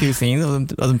scenes, yeah. like 2 scenes of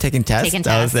them taking tests.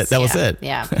 That was it.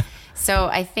 Yeah. So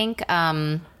I think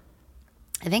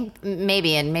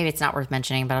maybe, and maybe it's not worth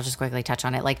mentioning, but I'll just quickly touch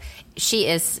on it. Like, she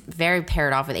is very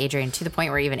paired off with Adrian, to the point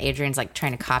where even Adrian's like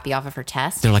trying to copy off of her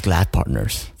test. They're like lab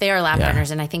partners. They are lab partners,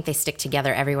 and I think they stick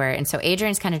together everywhere. And so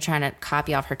Adrian's kind of trying to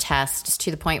copy off her test,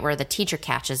 to the point where the teacher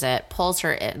catches it,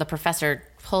 the professor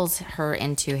pulls her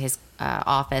into his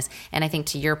office. And I think,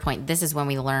 to your point, this is when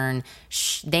we learn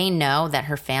they know that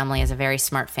her family is a very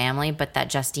smart family, but that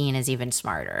Justine is even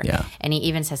smarter. Yeah. And he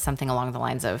even says something along the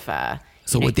lines of,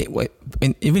 So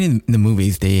even in the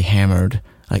movies, they hammered,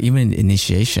 even in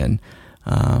Initiation,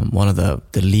 one of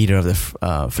the leader of the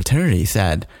fraternity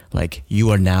said, like, you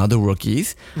are now the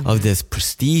rookies of this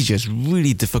prestigious,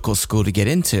 really difficult school to get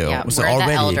into. Yeah, so we're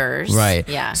already, the elders. right?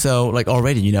 Yeah. So like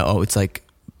already, it's like,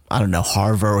 I don't know,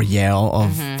 Harvard or Yale of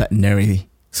veterinary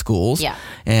schools. Yeah.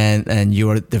 And you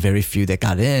are the very few that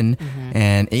got in.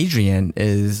 And Adrian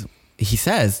he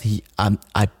says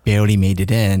I barely made it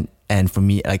in. And for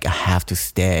me, like, I have to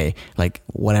stay, like,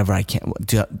 whatever I can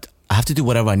do. I have to do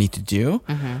whatever I need to do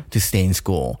to stay in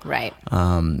school. right.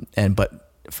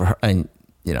 But for her, and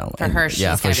For her, she's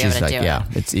gonna be able to do it. Yeah,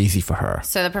 it's easy for her.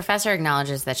 So the professor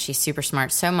acknowledges that she's super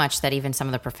smart, so much that even some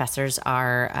of the professors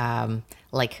are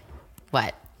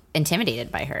intimidated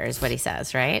by her, is what he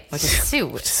says, right? Which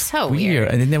is so weird.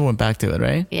 And they never went back to it,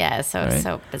 right? Yeah,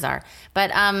 so bizarre.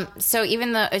 But so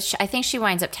even though I think she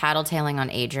winds up tattletaling on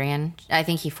Adrian, I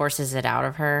think he forces it out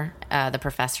of her, the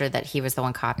professor, that he was the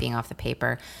one copying off the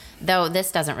paper. Though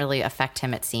this doesn't really affect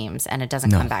him, it seems, and it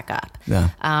doesn't come back up.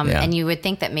 Yeah. And you would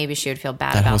think that maybe she would feel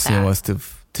bad That about whole that. scene was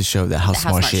to show that how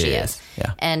smart she is.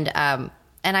 Yeah.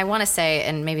 And I want to say,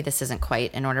 and maybe this isn't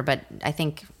quite in order, but I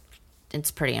think it's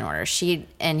pretty in order.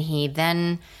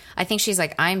 I think she's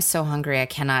like, I'm so hungry, I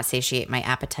cannot satiate my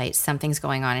appetite. Something's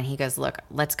going on. And he goes, look,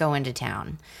 let's go into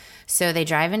town. So they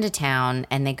drive into town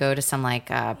and they go to some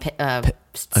truck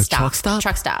stop?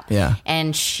 Truck stop. Yeah.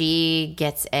 And she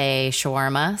gets a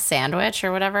shawarma sandwich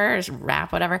or whatever,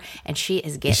 wrap, whatever. And she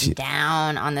is getting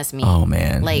down on this meat. Oh,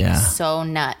 man. So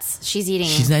nuts. She's eating.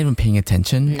 She's not even paying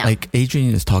attention. No. Like,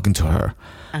 Adrian is talking to her.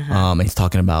 And he's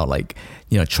talking about, like,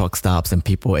 truck stops and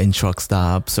people in truck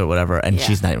stops or whatever. And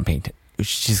she's not even paying attention.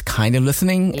 she's kind of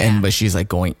listening, but she's like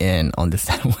going in on the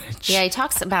sandwich. Yeah, he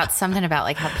talks about something about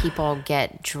like how people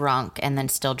get drunk and then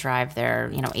still drive their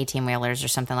 18-wheelers or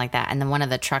something like that. And then one of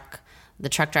the truck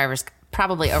drivers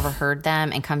probably overheard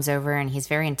them and comes over, and he's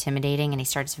very intimidating, and he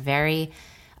starts very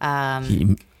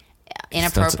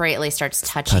inappropriately starts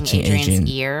touching Adrian's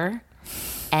ear.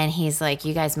 And he's like,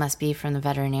 you guys must be from the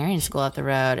veterinarian school up the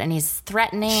road. And he's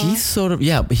threatening. He's sort of,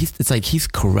 but it's like he's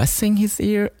caressing his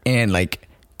ear and like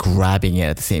grabbing it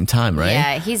at the same time, right?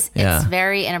 Yeah, it's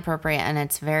very inappropriate and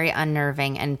it's very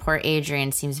unnerving. And poor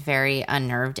Adrian seems very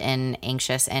unnerved and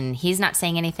anxious. And he's not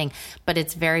saying anything, but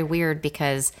it's very weird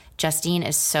because Justine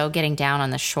is so getting down on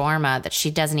the shawarma that she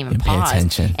doesn't even pause. Pay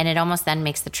attention. And it almost then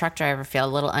makes the truck driver feel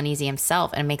a little uneasy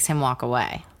himself and makes him walk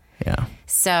away. Yeah.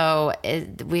 So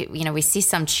we see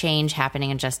some change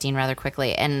happening in Justine rather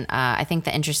quickly. And I think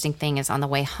the interesting thing is on the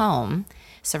way home.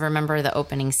 So remember the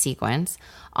opening sequence.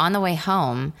 On the way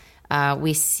home,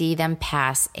 we see them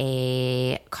pass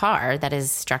a car that has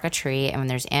struck a tree, and when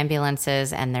there's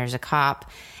ambulances and there's a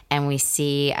cop, and we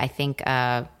see, I think,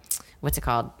 what's it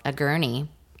called? A gurney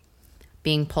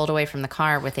being pulled away from the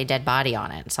car with a dead body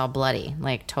on it. It's all bloody,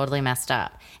 like totally messed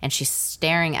up. And she's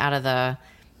staring out of the...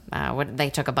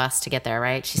 they took a bus to get there,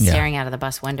 right? She's staring out of the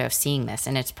bus window seeing this,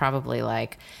 and it's probably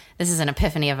like, this is an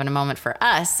epiphany of a moment for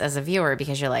us as a viewer,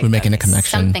 because you're like, we're making a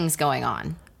connection. Something's going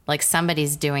on. Like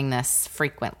somebody's doing this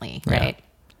frequently, right?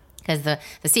 Because the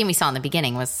scene we saw in the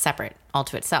beginning was separate all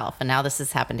to itself, and now this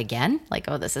has happened again. Like,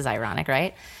 oh, this is ironic,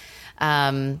 right?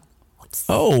 I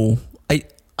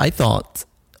thought,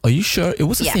 are you sure? It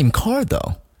was the same car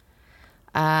though.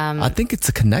 I think it's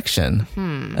a connection.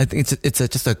 I think it's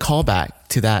just a callback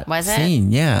to that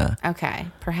scene. Yeah. Okay,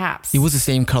 perhaps. It was the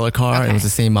same color car. Okay. It was the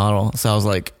same model. So I was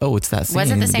like, oh, it's that scene.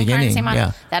 Was it the same car and the same model?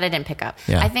 Yeah. That I didn't pick up.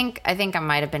 Yeah. I think I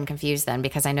might have been confused then,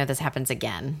 because I know this happens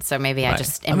again. So maybe I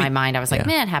just, my mind, I was like,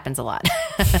 man, it happens a lot.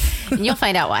 And you'll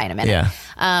find out why in a minute.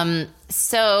 Yeah.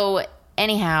 So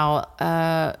anyhow,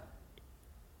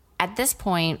 at this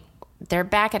point, they're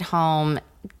back at home.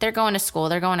 They're going to school.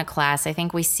 They're going to class. I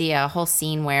think we see a whole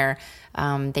scene where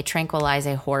they tranquilize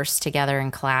a horse together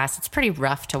in class. It's pretty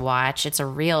rough to watch. It's a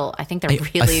real. I think they're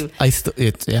really.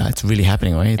 It's really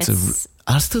happening, right?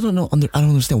 I still don't know. I don't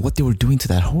understand what they were doing to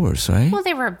that horse, right? Well,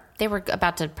 they were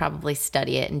about to probably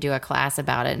study it and do a class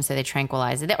about it, and so they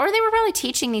tranquilized it. Or they were probably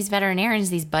teaching these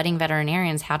budding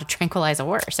veterinarians, how to tranquilize a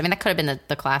horse. I mean, that could have been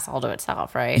the class all to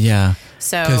itself, right? Yeah.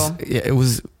 So it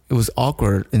was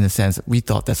awkward in the sense that we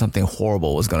thought that something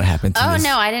horrible was going to happen to this.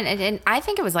 No, I didn't. I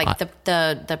think it was like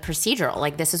the procedural.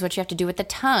 Like, this is what you have to do with the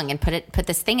tongue, and put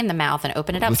this thing in the mouth and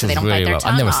open it up so they don't bite their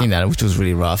tongue I've never off. seen that, which was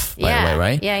really rough, by the way,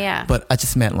 right? Yeah. But I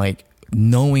just meant like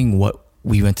knowing what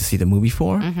we went to see the movie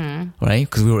for, right?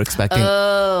 Because we were expecting.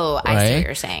 Oh, I see what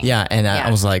you're saying. Yeah, and I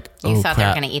was like, you thought they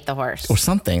were going to eat the horse or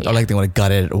something, or like they want to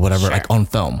gut it or whatever, like on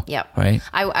film. Yep. Right.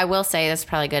 I will say this is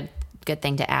probably good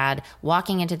thing to add.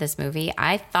 Walking into this movie,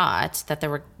 I thought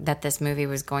that this movie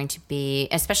was going to be,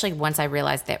 especially once I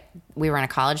realized that we were in a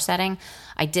college setting,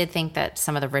 I did think that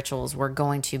some of the rituals were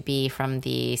going to be from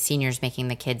the seniors making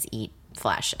the kids eat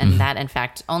flesh, and that in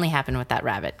fact only happened with that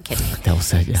rabbit kidney. That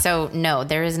was it. Yeah. So no,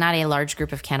 there is not a large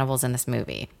group of cannibals in this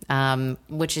movie,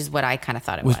 which is what I kind of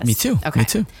thought it was. Me too. Okay. Me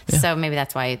too. Yeah. So maybe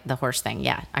that's why the horse thing.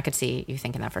 Yeah, I could see you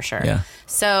thinking that for sure. Yeah.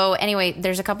 So anyway,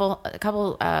 there's a couple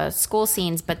school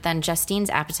scenes, but then Justine's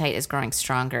appetite is growing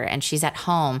stronger, and she's at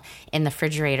home in the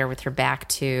refrigerator with her back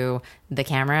to the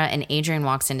camera, and Adrian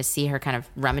walks in to see her kind of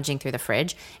rummaging through the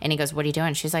fridge, and he goes, "What are you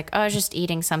doing?" She's like, "Oh, I was just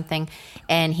eating something,"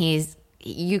 and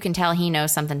you can tell he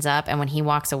knows something's up, and when he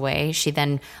walks away, she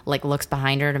then like looks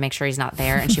behind her to make sure he's not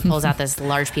there, and she pulls out this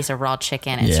large piece of raw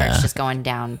chicken and starts just going to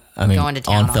town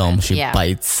on film. She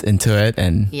bites into it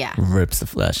and rips the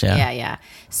flesh. Yeah.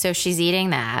 So she's eating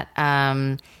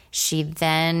that. She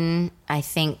then, I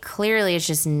think, clearly is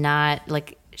just not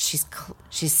like she's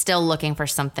still looking for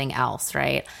something else,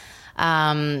 right?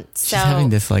 She's having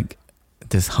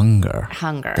this hunger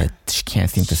that she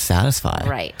can't seem to satisfy.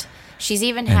 Right. She's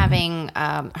even having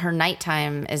her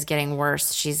nighttime is getting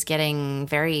worse. She's getting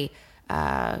very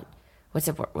what's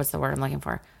the word I'm looking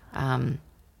for?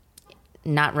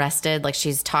 Not rested. Like,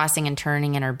 she's tossing and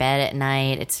turning in her bed at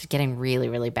night. It's getting really,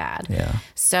 really bad. Yeah.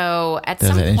 So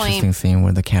There's an interesting scene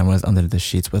where the camera's under the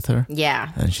sheets with her.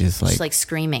 Yeah. And she's like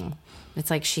screaming.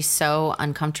 It's like she's so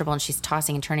uncomfortable, and she's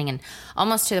tossing and turning, and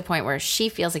almost to the point where she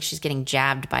feels like she's getting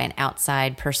jabbed by an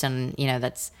outside person.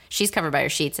 She's covered by her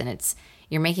sheets, and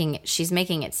she's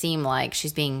making it seem like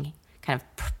she's being kind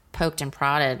of poked and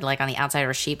prodded like on the outside of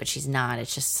her sheet, but she's not.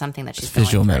 It's just something that she's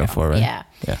visual metaphor, right? Yeah.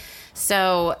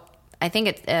 So I think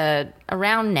it's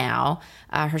around now,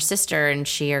 her sister and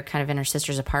she are kind of in her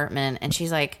sister's apartment, and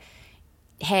she's like,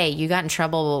 hey, you got in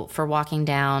trouble for walking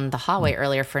down the hallway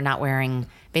earlier for not wearing,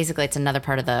 basically it's another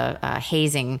part of the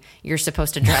hazing. You're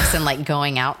supposed to dress in like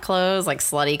going out clothes, like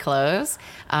slutty clothes,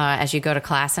 as you go to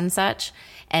class and such.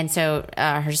 And so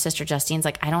her sister Justine's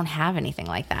like, I don't have anything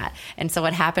like that. And so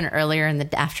what happened earlier in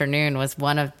the afternoon was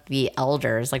one of the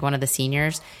elders, like one of the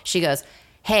seniors, she goes,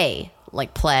 hey,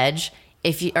 like pledge,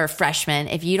 or freshman,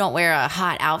 if you don't wear a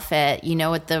hot outfit, you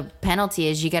know what the penalty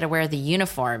is? You got to wear the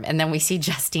uniform. And then we see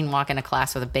Justine walk into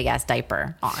class with a big ass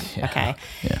diaper on. Yeah. Okay.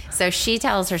 Yeah. So she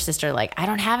tells her sister, like, I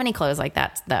don't have any clothes like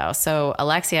that though. So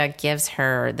Alexia gives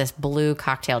her this blue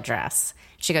cocktail dress.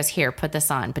 She goes, here, put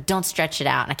this on, but don't stretch it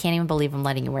out. And I can't even believe I'm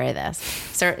letting you wear this.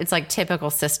 So it's like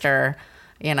typical sister,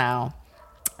 you know,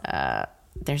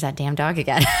 there's that damn dog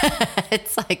again.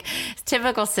 It's like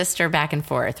typical sister back and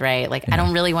forth, right? Like, I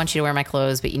don't really want you to wear my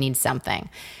clothes, but you need something.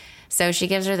 So she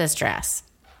gives her this dress.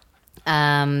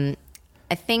 I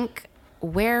think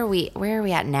where are we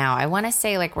at now? I want to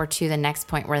say like we're to the next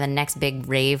point where the next big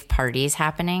rave party is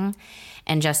happening,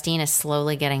 and Justine is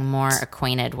slowly getting more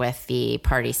acquainted with the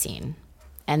party scene.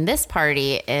 And this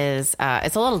party is,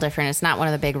 it's a little different. It's not one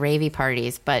of the big ravey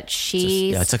parties, but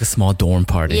it's like a small dorm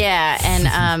party. Yeah.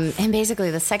 And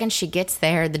basically the second she gets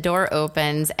there, the door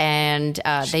opens and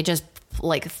they just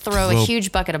like throw a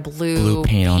huge bucket of blue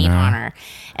paint on her.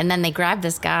 And then they grab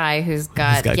this guy who's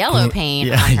got yellow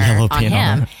paint on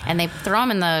him. And they throw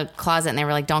him in the closet and they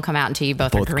were like, don't come out until you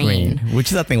both are green.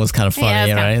 Which I think was kind of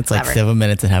funny, right? It's like 7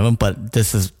 minutes in heaven, but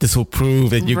this will prove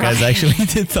that you guys actually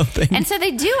did something. And so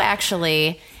they do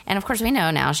actually. And of course we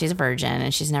know now she's a virgin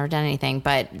and she's never done anything.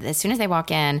 But as soon as they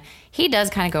walk in, he does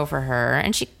kind of go for her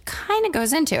and she kind of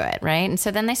goes into it, right? And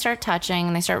so then they start touching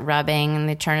and they start rubbing and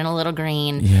they turn it a little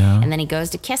green. Yeah. And then he goes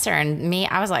to kiss her. And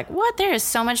I was like, what? There is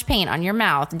so much paint on your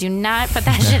mouth. Do not put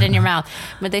that shit in your mouth.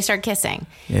 But they start kissing.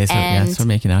 Yeah, so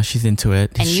making out. She's into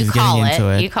it. And she's you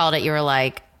called it. You were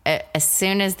like, as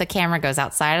soon as the camera goes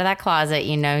outside of that closet,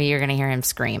 you know you're going to hear him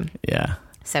scream. Yeah.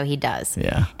 So he does.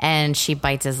 Yeah. And she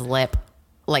bites his lip.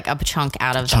 Like a chunk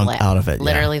out of the lip. Out of it,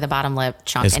 literally the bottom lip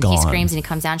chunk. It's and gone. He screams and he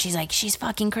comes down. She's like, she's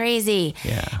fucking crazy.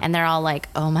 Yeah. And they're all like,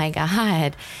 oh my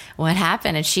God, what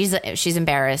happened? And she's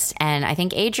embarrassed. And I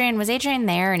think was Adrian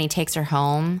there? And he takes her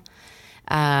home.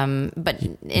 But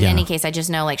in any case, I just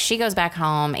know like she goes back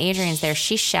home. Adrian's there.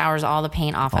 She showers all the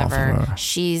paint off of her.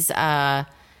 She's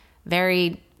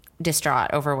very distraught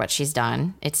over what she's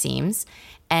done, it seems.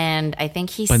 And I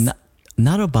think But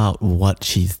not about what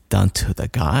she's done to the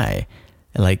guy.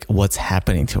 Like what's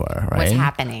happening to her, right? What's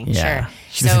happening, yeah. sure.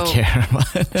 She doesn't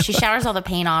care. She showers all the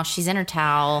paint off. She's in her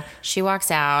towel. She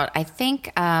walks out. I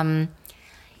think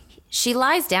she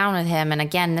lies down with him. And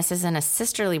again, this is in a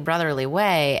sisterly, brotherly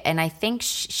way. And I think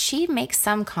she makes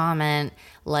some comment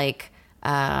like,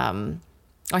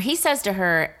 or he says to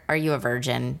her, are you a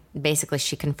virgin? Basically,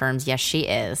 she confirms, yes, she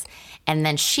is. And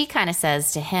then she kind of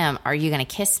says to him, are you going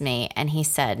to kiss me? And he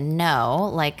said, no,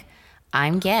 like,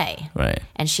 I'm gay. Right.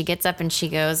 And she gets up and she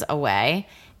goes away.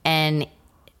 And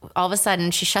all of a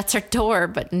sudden she shuts her door,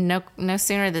 but no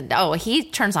sooner than, he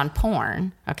turns on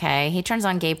porn. Okay. He turns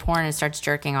on gay porn and starts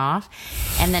jerking off.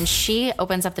 And then she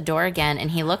opens up the door again and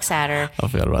he looks at her. I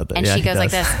forgot about that. And she goes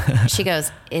like this. She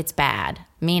goes, it's bad.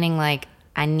 Meaning like,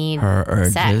 I need her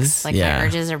urges. Sex. Like my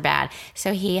urges are bad.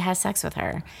 So he has sex with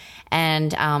her.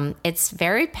 And it's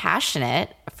very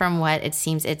passionate from what it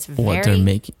seems. It's very, what they're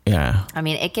making. Yeah. I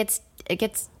mean, it gets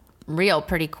real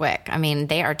pretty quick. I mean,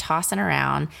 they are tossing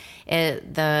around.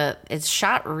 It's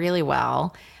shot really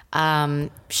well. I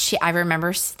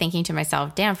remember thinking to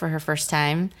myself, damn, for her first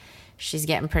time, she's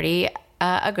getting pretty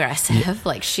aggressive. Yeah.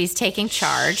 Like she's taking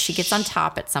charge. She gets on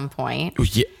top at some point.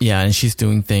 Yeah, and she's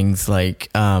doing things like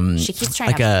she keeps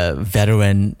trying like a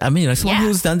veteran. I mean, like someone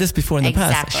who's done this before in the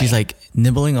past. She's like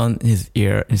nibbling on his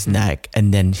ear, his neck,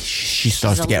 and then she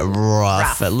starts to get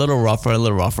rough, a little rougher,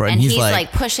 and he's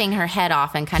like pushing her head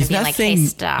off and kind of being like, "Hey,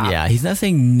 stop." Yeah, he's not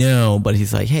saying no, but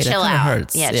he's like, "Hey, chill that kind out. of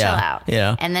hurts." Yeah, chill out.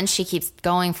 Yeah, and then she keeps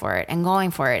going for it,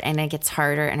 and it gets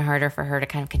harder and harder for her to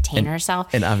kind of contain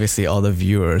herself. And obviously, all the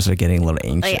viewers are getting a little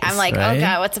anxious. I'm like, right? oh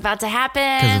God, what's about to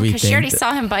happen? Because she already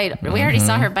saw him bite. We already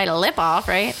saw her bite a lip off,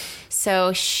 right?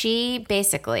 So she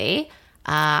basically,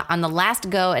 on the last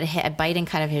go at biting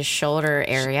kind of his shoulder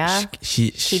area,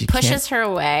 she pushes her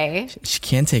away. She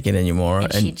can't take it anymore,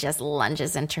 and she just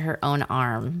lunges into her own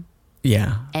arm.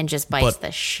 Yeah, and just bites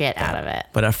the shit out of it.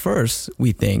 But at first,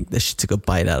 we think that she took a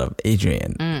bite out of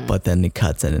Adrian, but then it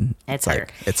cuts and it's her.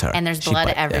 Like, it's her. And there's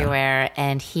blood everywhere,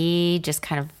 and he just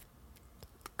kind of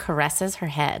caresses her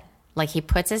head. Like he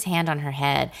puts his hand on her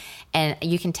head, and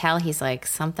you can tell he's like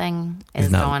something is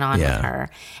not- going on yeah. with her,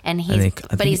 and I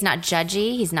think he's not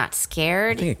judgy, he's not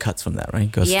scared. I think it cuts from that, right?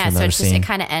 It goes Yeah, to so another it's just scene. it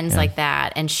kind of ends like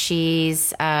that, and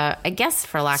she's, I guess,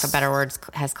 for lack of better words,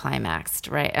 has climaxed,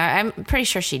 right? I'm pretty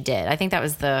sure she did. I think that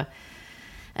was the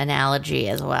analogy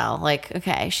as well. Like,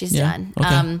 okay, she's Yeah, done.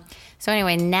 okay. So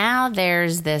anyway, now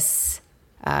there's this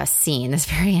scene, this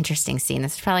very interesting scene.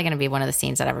 This is probably going to be one of the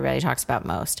scenes that everybody talks about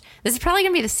most. This is probably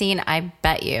going to be the scene I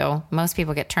bet you most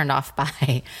people get turned off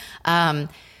by.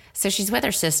 So she's with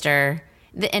her sister.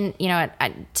 And you know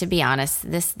what? To be honest,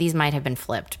 these might have been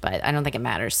flipped, but I don't think it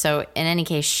matters. So in any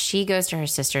case, she goes to her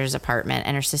sister's apartment,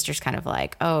 and her sister's kind of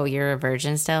like, "Oh, you're a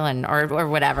virgin still," and or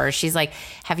whatever. She's like,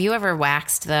 "Have you ever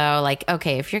waxed though? Like,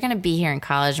 okay, if you're gonna be here in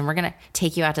college and we're gonna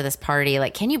take you out to this party,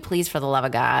 like, can you please, for the love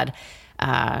of God,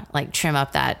 like trim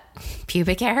up that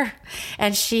pubic hair?"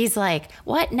 And she's like,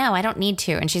 "What? No, I don't need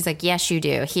to." And she's like, "Yes, you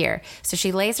do. Here." So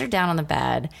she lays her down on the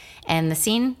bed, and the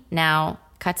scene now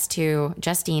cuts to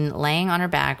Justine laying on her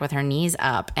back with her knees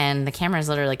up, and the camera is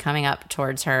literally coming up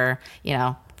towards her, you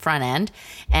know, front end.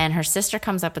 And her sister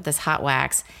comes up with this hot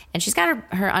wax, and she's got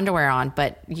her underwear on,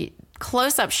 but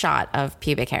close up shot of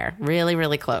pubic hair, really,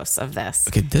 really close of this.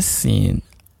 Okay, this scene,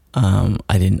 I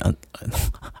didn't.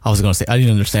 I was gonna say I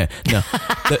didn't understand. No,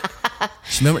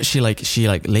 remember she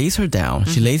lays her down.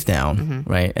 She lays down,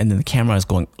 right, and then the camera is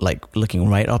going like looking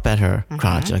right up at her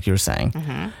crotch, like you were saying,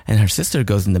 and her sister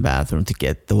goes in the bathroom to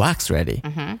get the wax ready.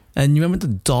 And you remember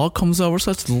the dog comes over,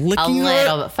 starts licking A her.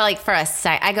 little bit, for like for a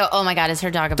sec. I go, "Oh my God, is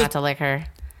her dog about to lick her?"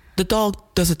 The dog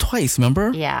does it twice.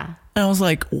 Remember? Yeah. And I was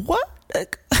like, what?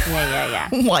 Yeah.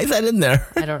 Why is that in there?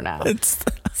 I don't know. It's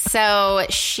So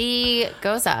she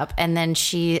goes up, and then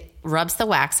she rubs the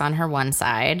wax on her one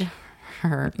side,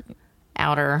 her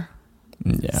outer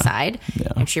side,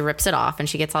 and she rips it off, and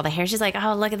she gets all the hair. She's like,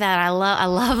 "Oh, look at that! I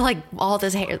love like all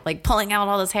this hair, like pulling out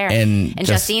all this hair." And just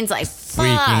Justine's like, "Fuck!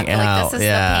 freaking Like out. this is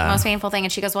Yeah. the most painful thing."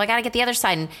 And she goes, "Well, I got to get the other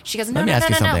side." And she goes, "No, Let me no, ask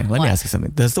no, you no, something. no." Let me What? ask you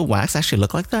something. Does the wax actually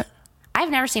look like that? I've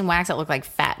never seen wax that looked like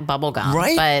fat bubble gum,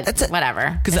 Right? But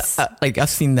whatever. Because like I've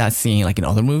seen that scene like in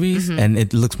other movies, and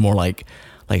it looks more like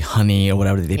honey or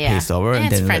whatever that they paste over. And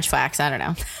it's then French wax. I don't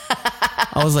know.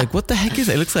 I was like, what the heck is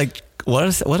it? It looks like what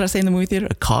did I say in the movie theater?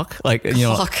 A cock? Like, you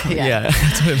know, Cock, yeah. yeah,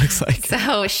 that's what it looks like.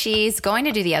 So she's going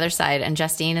to do the other side, and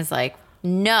Justine is like,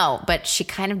 "No," but she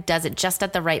kind of does it just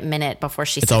at the right minute before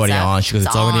she sits already up. on. She goes,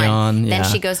 "It's already on." Then Yeah.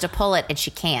 she goes to pull it, and she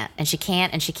can't, and she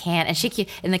can't, and she can't, and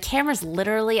and the camera's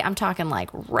literally, I'm talking like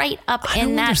right up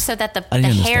in that, so that the I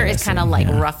didn't hair understand is that kind of scene, like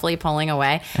yeah. roughly pulling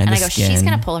away. And And I the go, she's skin-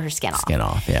 going to pull her skin off. Skin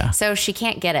off, yeah. So she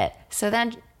can't get it. So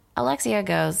then Alexia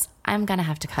goes, "I'm going to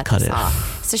have to cut Cut this it.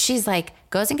 off." So she's like,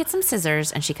 goes and gets some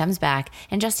scissors, and she comes back,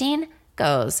 and Justine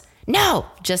goes, "No!"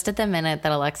 Just at the minute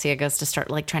that Alexia goes to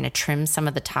start like trying to trim some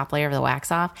of the top layer of the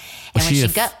wax off. And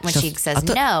when she says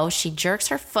no, she jerks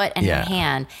her foot and her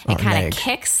hand and Or kind leg. of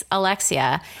kicks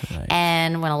Alexia. Right.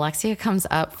 And when Alexia comes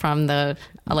up from the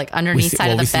like underneath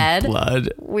side of the bed,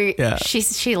 blood.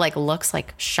 she like looks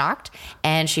like shocked,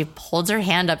 and she holds her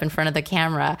hand up in front of the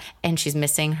camera, and she's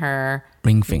missing her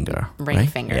Ring finger. ring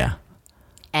finger. Yeah.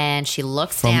 And she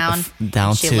looks From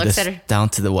down. She looks at her. down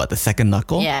to the what? The second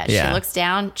knuckle. Yeah, she looks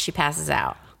down, she passes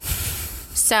out.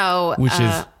 So Which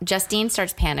is- Justine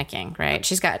starts panicking, right?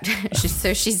 She's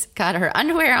got her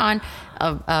underwear on,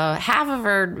 half of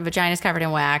her vagina is covered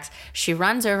in wax. She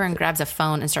runs over and grabs a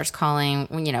phone and starts calling,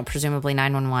 you know, presumably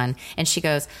 911. And she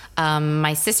goes,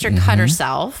 "My sister cut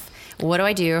herself. What do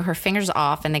I do?" Her finger's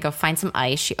off, and they go find some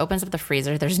ice. She opens up the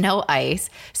freezer. There's no ice.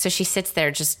 So she sits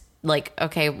there just like,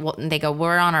 okay, well, they go,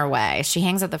 "We're on our way." She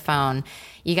hangs up the phone.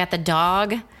 You got the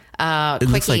dog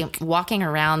Quickie walking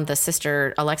around the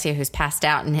sister Alexia, who's passed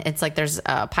out, and it's like there's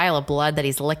a pile of blood that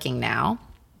he's licking now.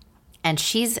 And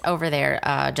she's over there.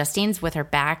 Justine's with her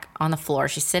back on the floor.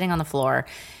 She's sitting on the floor,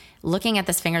 looking at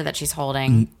this finger that she's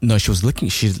holding. No, she was looking.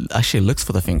 She actually looks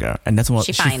for the finger, and that's what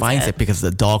she finds it because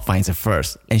the dog finds it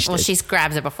first. And she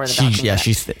grabs it before the dog.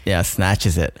 She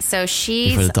snatches it. So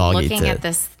she's looking at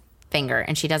this finger,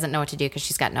 and she doesn't know what to do because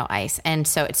she's got no ice, and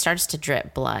so it starts to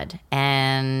drip blood.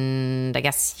 And I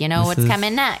guess you know what's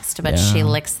coming next, but she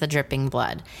licks the dripping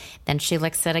blood. Then she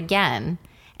licks it again.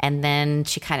 And then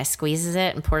she kind of squeezes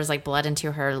it and pours like blood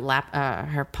into her lap,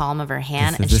 her palm of her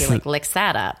hand, and she like licks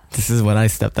that up. This is when I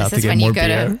stepped out to get more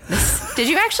beer. Did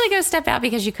you actually go step out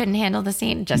because you couldn't handle the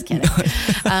scene? Just kidding.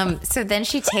 So then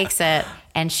she takes it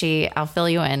and I'll fill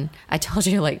you in. I told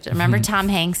you, like, remember Tom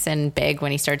Hanks in Big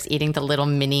when he starts eating the little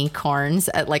mini corns,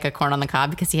 like a corn on the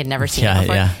cob, because he had never seen it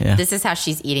before? Yeah. This is how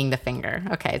she's eating the finger.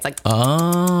 Okay, it's like,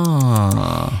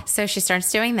 oh. So she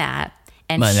starts doing that.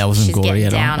 And Man, that wasn't she's gory getting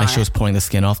at all. down Like on she was it. pulling the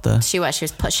skin off the.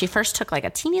 She first took like a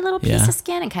teeny little piece Yeah. of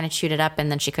skin and kind of chewed it up,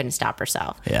 and then she couldn't stop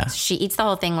herself. Yeah. So she eats the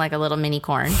whole thing like a little mini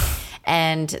corn.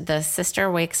 And the sister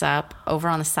wakes up over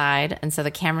on the side, and so the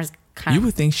camera's kind You of.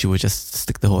 would think she would just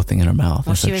stick the whole thing in her mouth.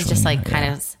 Well, she was just like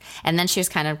kind of, and then she was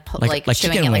kind of like chewing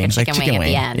chicken it like a wings, like chicken wing chicken at the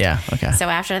wing. end. Yeah, okay. So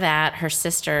after that, her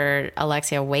sister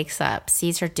Alexia wakes up,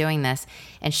 sees her doing this,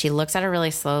 and she looks at her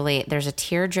really slowly. There's a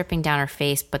tear dripping down her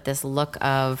face, but this look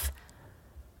of,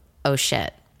 oh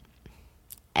shit.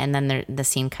 And then the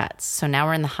scene cuts. So now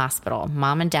we're in the hospital.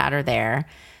 Mom and dad are there.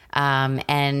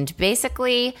 And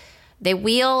basically, they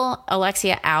wheel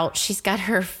Alexia out. She's got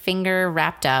her finger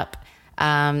wrapped up.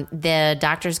 The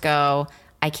doctors go,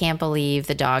 I can't believe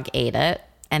the dog ate it.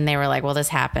 And they were like, well, this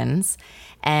happens.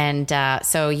 And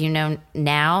so you know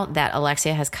now that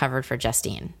Alexia has covered for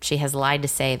Justine. She has lied to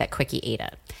say that Quickie ate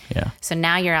it. Yeah. So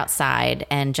now you're outside,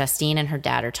 and Justine and her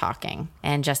dad are talking.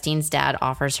 And Justine's dad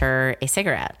offers her a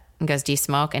cigarette and goes, do you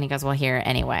smoke? And he goes, well, here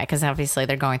anyway, because obviously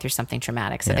they're going through something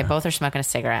traumatic. So they both are smoking a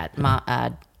cigarette,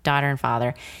 daughter and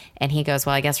father. And he goes,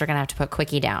 well, I guess we're going to have to put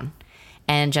Quickie down.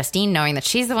 And Justine, knowing that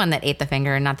she's the one that ate the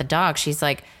finger and not the dog, she's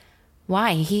like,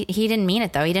 why? He didn't mean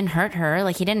it, though. He didn't hurt her.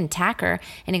 Like, he didn't attack her.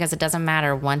 And he goes, it doesn't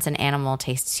matter. Once an animal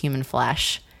tastes human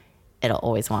flesh, it'll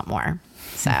always want more.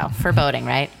 So foreboding,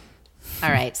 right? All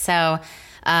right. So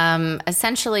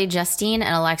essentially, Justine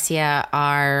and Alexia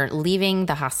are leaving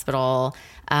the hospital.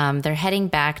 They're heading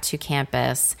back to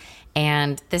campus.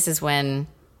 And this is when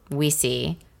we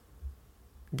see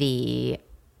the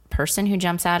person who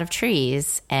jumps out of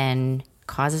trees and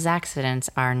causes accidents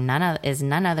is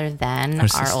none other than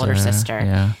our older sister.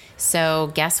 Yeah.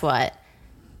 So guess what?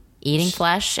 Eating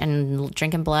flesh and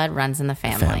drinking blood runs in the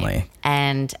family.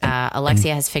 And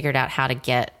Alexia has figured out how to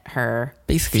get her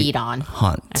Basically feed on.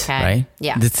 hunt, Okay. right?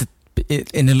 Yeah.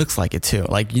 And it looks like it too.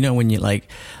 Like, you know, when you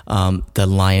the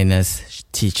lioness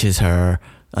teaches her,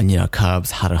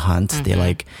 cubs how to hunt. They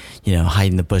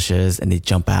hide in the bushes and they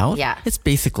jump out. Yeah. It's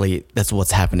basically, that's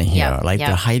what's happening here. Yep.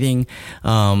 They're hiding,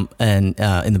 in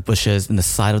the bushes in the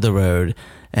side of the road.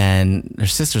 And her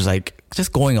sister's like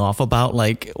just going off about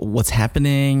like what's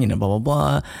happening, blah, blah,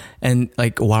 blah. And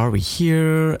like, why are we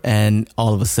here? And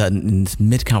all of a sudden in this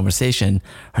mid conversation,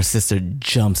 her sister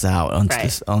jumps out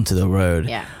onto the road.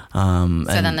 Yeah. So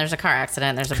then there's a car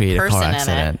accident. There's a person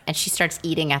in it, and she starts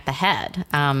eating at the head.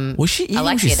 Was she eating?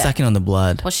 Alexia She's did. sucking on the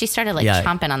blood. Well, she started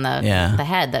chomping on the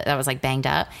head that was like banged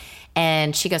up.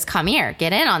 And she goes, come here,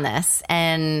 get in on this.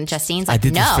 And Justine's like, I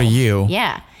did no. this for you.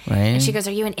 Yeah. Right. And she goes,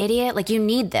 are you an idiot? Like, you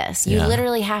need this. You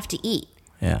literally have to eat.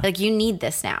 Yeah. Like, you need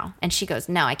this now. And she goes,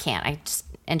 no, I can't.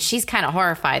 And she's kind of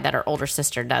horrified that her older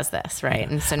sister does this, right?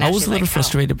 And so now I was she's a little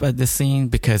frustrated by this scene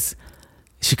because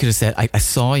she could have said, I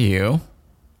saw you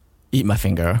eat my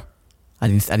finger. I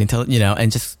didn't tell,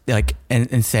 and just like,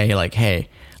 and say like, hey,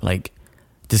 like,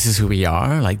 this is who we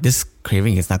are. Like, this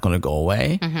craving is not going to go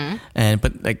away. Mm-hmm.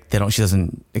 But like, she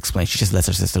doesn't explain. She just lets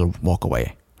her sister walk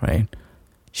away, right?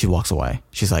 She walks away.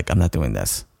 She's like, I'm not doing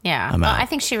this. Yeah. I'm out. I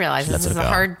think she realizes this is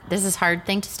a hard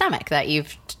thing to stomach, that you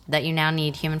now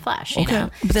need human flesh. You know?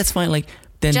 But that's fine. Like,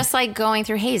 then just like going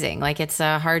through hazing, like it's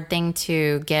a hard thing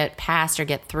to get past or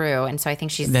get through. And so I think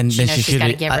she knows she's got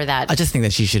to give her that. I just think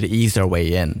that she should ease her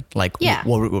way in, like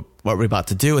what we're about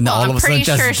to do, and then all of a sudden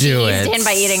just do it. I'm pretty sure she eased in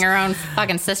by eating her own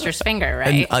fucking sister's finger,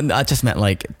 right? And I just meant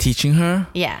like teaching her,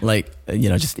 like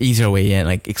just ease her way in,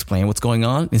 like explain what's going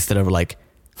on instead of like,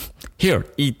 here,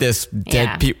 eat this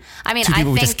dead people. I mean, two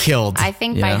people I we think, just killed. I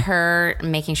think by her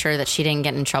making sure that she didn't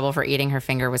get in trouble for eating her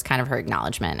finger was kind of her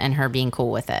acknowledgement, and her being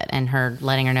cool with it, and her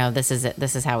letting her know this is it.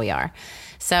 This is how we are.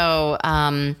 So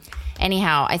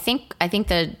anyhow, I think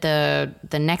the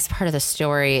next part of the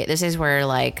story, this is where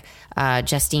like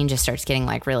Justine just starts getting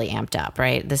like really amped up,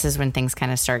 right? This is when things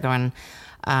kind of start going.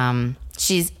 Her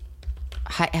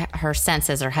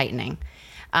senses are heightening.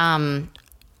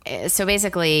 So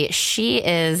basically, she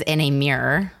is in a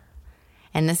mirror,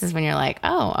 and this is when you're like,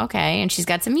 oh, okay. And she's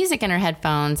got some music in her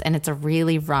headphones, and it's a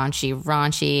really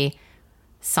raunchy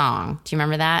song. Do you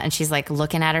remember that? And she's like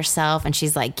looking at herself, and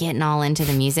she's like getting all into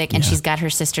the music, and she's got her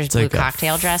sister's blue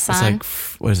cocktail dress on. It's like,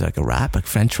 what is it, like a rap, like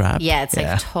French rap? Yeah, it's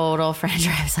like total French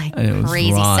rap. It's like it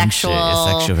crazy raunchy. sexual.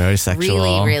 It's sexual, very sexual.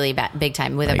 Really, really big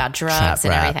time with like about drugs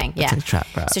and everything. It's like trap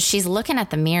rap. So she's looking at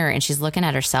the mirror, and she's looking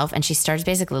at herself, and she starts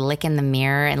basically licking the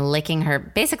mirror and licking her,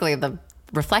 basically the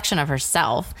reflection of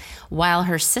herself while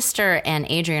her sister and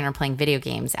Adrian are playing video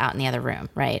games out in the other room,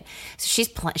 right? So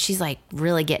she's like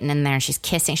really getting in there and she's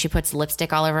kissing. She puts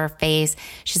lipstick all over her face.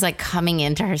 She's like coming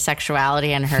into her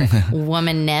sexuality and her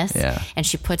womanness. Yeah. And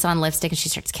she puts on lipstick and she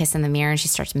starts kissing the mirror and she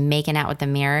starts making out with the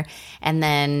mirror. And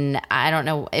then I don't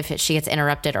know if she gets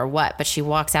interrupted or what, but she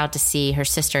walks out to see her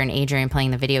sister and Adrian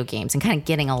playing the video games and kind of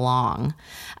getting along.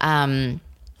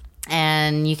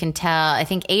 And you can tell, I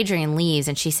think Adrian leaves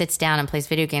and she sits down and plays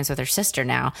video games with her sister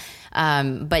now.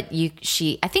 But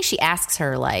I think she asks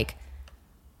her, like,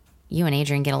 you and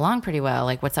Adrian get along pretty well.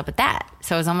 Like, what's up with that?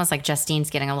 So it was almost like Justine's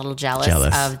getting a little jealous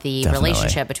of the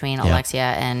relationship between Alexia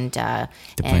and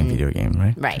playing video game,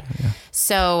 right? Right. Yeah.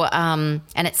 So, and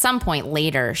at some point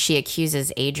later, she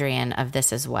accuses Adrian of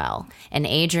this as well. And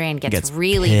Adrian gets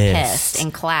really pissed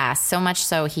in class, so much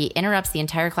so he interrupts the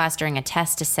entire class during a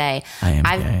test to say,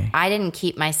 I didn't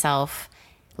keep myself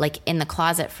like in the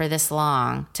closet for this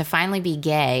long to finally be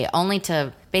gay, only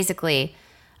to basically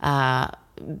have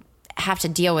to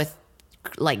deal with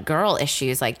like girl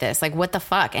issues like this. Like, what the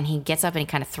fuck? And he gets up and he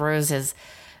kind of throws his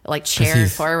like chair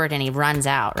forward and he runs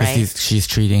out, right? She's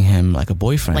treating him like a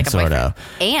boyfriend, sort of.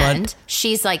 And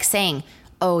she's like saying,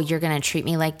 oh, you're going to treat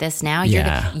me like this now?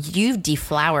 You've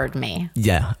deflowered me.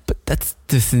 Yeah, but that's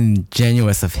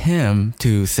disingenuous of him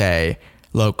to say,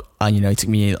 look, you took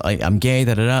me, like, I'm gay,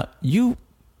 da-da-da. You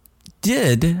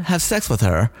did have sex with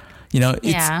her.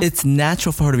 It's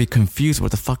natural for her to be confused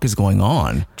what the fuck is going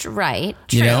on. Right.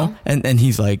 True. And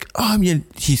he's like,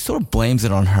 he sort of blames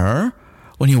it on her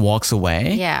when he walks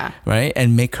away. Yeah. Right.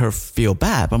 And make her feel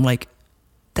bad. But I'm like,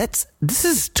 this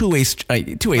is two-way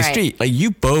street. Like,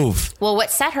 you both. Well,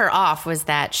 what set her off was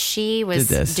that she was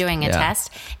doing a test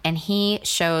and he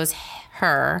shows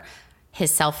her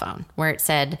his cell phone where it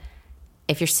said,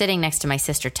 if you're sitting next to my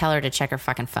sister, tell her to check her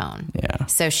fucking phone. Yeah.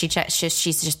 So she's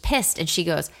just pissed and she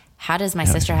goes, how does my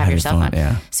sister have your cell phone?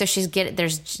 Yeah. So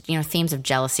there's themes of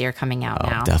jealousy are coming out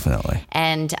now. Definitely.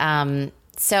 And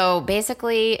so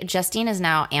basically Justine is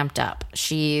now amped up.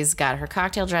 She's got her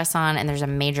cocktail dress on and there's a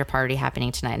major party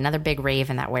happening tonight. Another big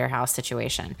rave in that warehouse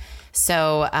situation.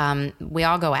 So we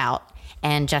all go out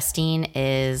and Justine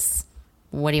is,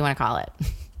 what do you want to call it?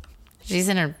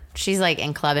 She's like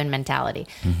in clubbing mentality.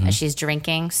 Mm-hmm. She's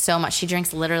drinking so much. She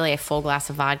drinks literally a full glass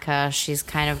of vodka. She's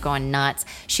kind of going nuts.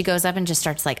 She goes up and just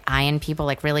starts like eyeing people,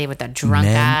 like really with the drunk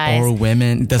eyes. Men or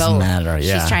women, it doesn't matter.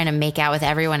 Yeah. She's trying to make out with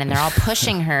everyone and they're all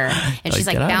pushing her. And she's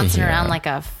like bouncing around like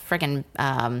a freaking,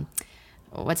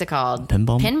 what's it called?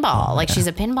 Pinball. Like she's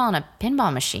a pinball in a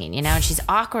pinball machine, and she's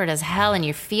awkward as hell and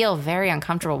you feel very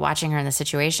uncomfortable watching her in the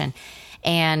situation.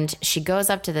 And she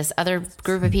goes up to this other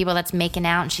group of people that's making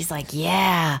out and she's like,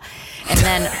 yeah. And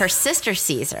then her sister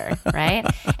sees her, right?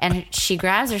 And she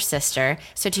grabs her sister.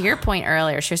 So to your point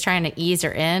earlier, she was trying to ease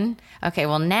her in. Okay,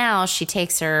 well now she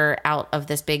takes her out of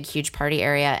this big, huge party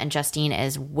area and Justine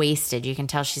is wasted. You can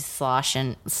tell she's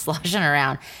sloshing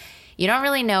around. You don't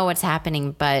really know what's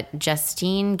happening, but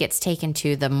Justine gets taken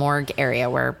to the morgue area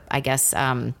where I guess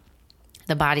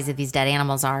the bodies of these dead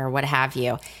animals are or what have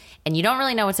you. And you don't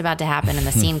really know what's about to happen in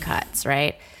the scene cuts,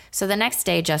 right? So the next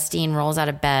day, Justine rolls out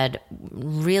of bed,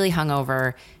 really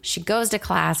hungover. She goes to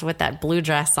class with that blue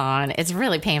dress on. It's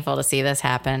really painful to see this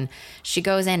happen. She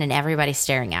goes in and everybody's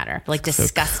staring at her, like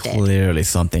disgusted. Clearly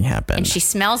something happened. And she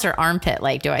smells her armpit,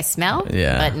 like, do I smell?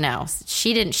 Yeah. But no,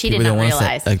 she did not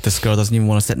realize. Like, this girl doesn't even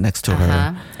want to sit next to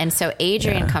her. And so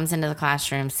Adrian comes into the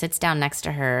classroom, sits down next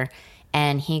to her,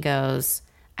 and he goes,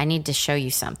 I need to show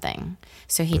you something.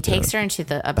 So he takes her into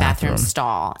a bathroom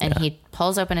stall and he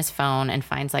pulls open his phone and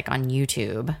finds like on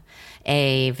YouTube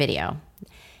a video.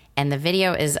 And the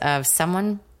video is of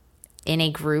someone in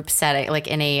a group setting, like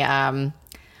in a, you know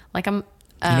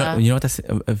what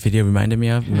that video reminded me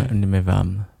of?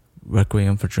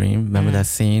 Requiem for Dream. Remember that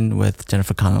scene with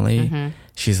Jennifer Connelly? Mm-hmm.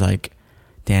 She's like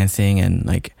dancing and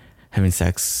like having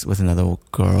sex with another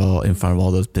girl in front of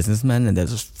all those businessmen and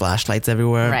there's flashlights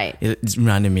everywhere. Right. It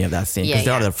reminded me of that scene because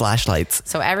there are the flashlights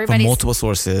so everybody's, from multiple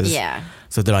sources. Yeah.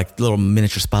 So they're like little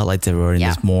miniature spotlights everywhere in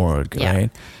this morgue, right?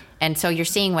 And so you're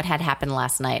seeing what had happened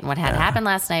last night. And what had happened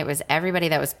last night was everybody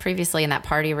that was previously in that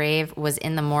party rave was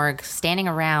in the morgue standing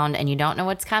around and you don't know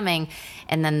what's coming.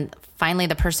 And then finally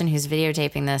the person who's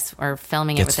videotaping this or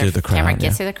filming it with their camera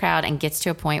gets through the crowd and gets to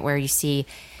a point where you see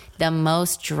the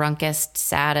most drunkest,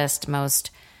 saddest, most,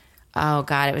 oh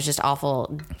God, it was just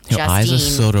awful. Her eyes are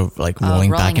sort of like rolling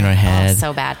back in her head.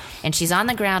 So bad. And she's on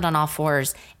the ground on all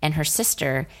fours and her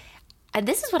sister,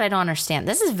 this is what I don't understand.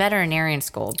 This is veterinarian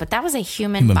school, but that was a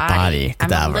human body I'm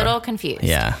cadaver. a little confused.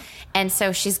 Yeah. And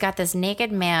so she's got this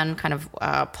naked man kind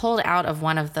of pulled out of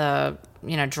one of the,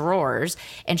 drawers,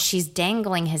 and she's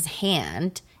dangling his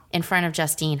hand in front of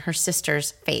Justine, her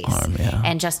sister's face. Arm, yeah.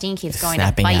 And Justine keeps going to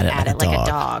Snapping bite at it like a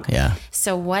dog. Yeah.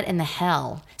 So what in the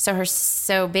hell?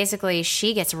 So basically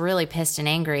she gets really pissed and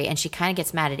angry, and she kind of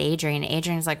gets mad at Adrian.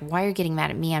 Adrian's like, why are you getting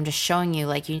mad at me? I'm just showing you,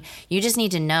 like, you just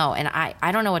need to know. And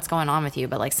I don't know what's going on with you,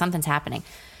 but like something's happening.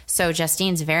 So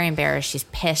Justine's very embarrassed. She's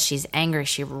pissed. She's angry.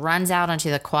 She runs out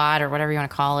onto the quad or whatever you want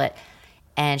to call it,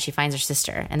 and she finds her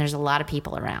sister. And there's a lot of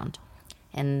people around.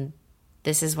 And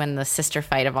this is when the sister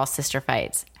fight of all sister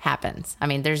fights happens. I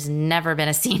mean, there's never been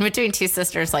a scene between two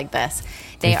sisters like this.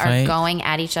 They are going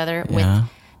at each other with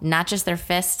not just their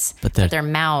fists, but their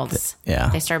mouths.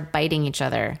 They start biting each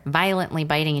other, violently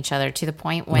biting each other, to the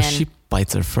point when... Well, she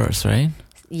bites her first, right?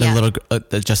 Yeah.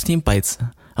 Justine bites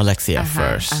Alexia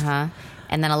first.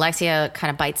 And then Alexia kind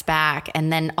of bites back.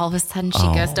 And then all of a sudden she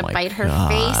goes to bite her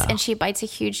face, and she bites a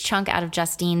huge chunk out of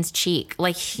Justine's cheek.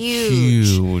 Like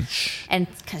huge. And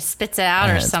kind of spits it out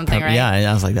or something, right? Yeah,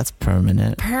 I was like, that's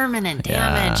permanent. Permanent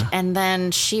damage. Yeah. And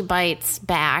then she bites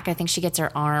back. I think she gets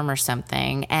her arm or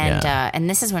something. And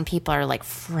this is when people are like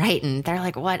frightened. They're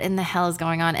like, what in the hell is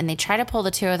going on? And they try to pull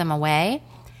the two of them away.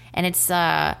 And it's...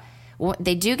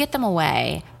 they do get them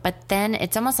away, but then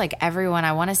it's almost like everyone,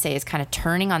 I want to say, is kind of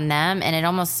turning on them. And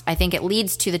I think it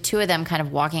leads to the two of them kind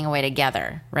of walking away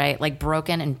together, right? Like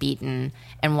broken and beaten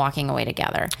and walking away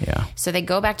together. Yeah. So they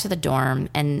go back to the dorm,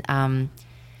 and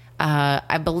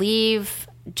I believe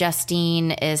Justine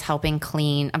is helping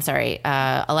clean. I'm sorry.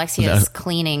 Alexia is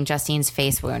cleaning Justine's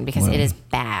face wound because it is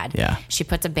bad. Yeah. She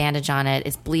puts a bandage on it.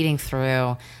 It's bleeding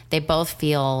through. They're both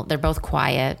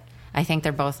quiet. I think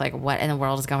they're both like, what in the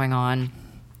world is going on?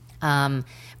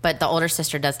 But the older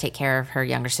sister does take care of her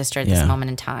younger sister at this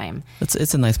moment in time.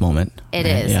 It's a nice moment. It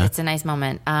is. Yeah. It's a nice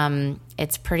moment.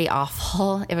 It's pretty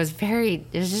awful. It was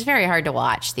just very hard to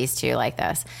watch these two like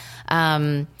this.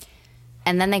 And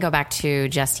then they go back to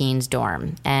Justine's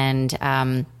dorm, and,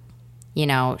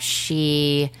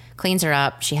 she cleans her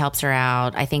up. She helps her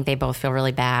out. I think they both feel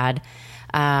really bad.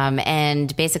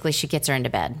 And basically she gets her into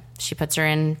bed. She puts her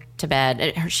into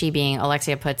bed. She being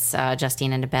Alexia puts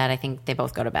Justine into bed. I think they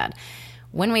both go to bed.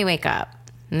 When we wake up,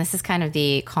 and this is kind of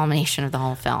the culmination of the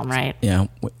whole film, right? Yeah.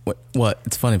 What?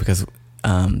 It's funny because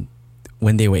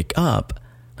when they wake up,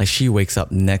 like she wakes up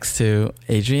next to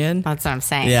Adrian. That's what I'm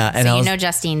saying. Yeah. And so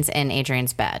Justine's in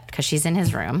Adrian's bed because she's in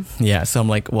his room. Yeah. So I'm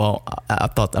like, well, I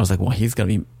was like, well, he's going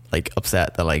to be like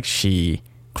upset that like she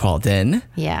crawled in.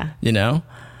 Yeah.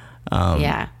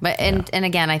 But and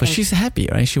again, I think, but she's happy,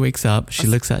 right? She wakes up, she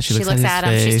looks at his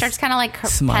face. She starts kind of like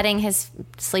petting his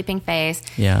sleeping face.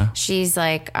 Yeah, she's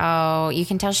like, oh, you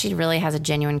can tell she really has a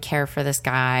genuine care for this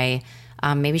guy.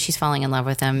 Maybe she's falling in love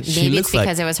with him. Maybe it's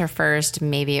because it was her first.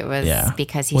 Maybe it was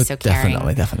because he's so caring.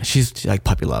 Definitely. She's like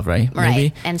puppy love, right?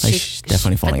 Maybe. And like she's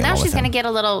definitely falling in love with him. Now she's going to get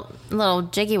a little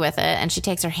jiggy with it, and she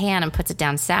takes her hand and puts it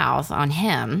down south on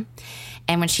him.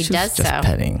 And when she does just so,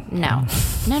 petting. No.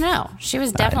 She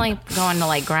was definitely going to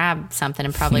like grab something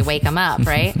and probably wake him up,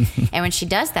 right? And when she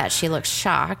does that, she looks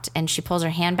shocked, and she pulls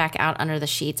her hand back out under the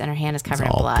sheets, and her hand is covered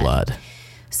in blood.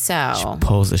 So she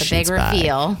pulls the big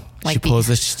reveal. She pulls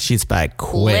the sheets back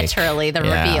quick. Literally, the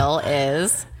reveal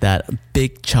is that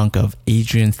big chunk of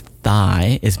Adrian's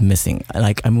thigh is missing.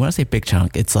 Like, I mean, when I say big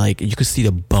chunk, it's like you could see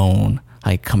the bone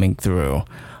like coming through,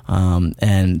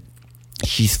 and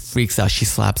she freaks out. She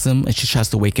slaps him and she tries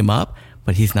to wake him up,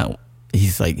 but he's not.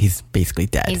 He's basically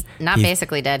dead. He's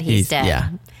basically dead. He's dead. Yeah.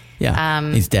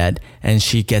 He's dead. And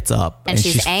she gets up and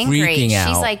she's angry. Freaking out.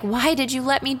 She's like, why did you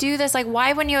let me do this? Like,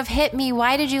 why wouldn't you have hit me?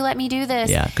 Why did you let me do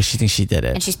this? Yeah, because she thinks she did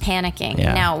it. And she's panicking.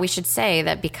 Yeah. Now, we should say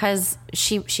that because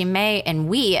she may, and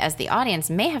we as the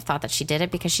audience may have thought that she did it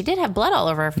because she did have blood all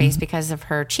over her face because of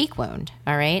her cheek wound.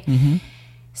 All right? Mm-hmm.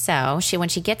 So when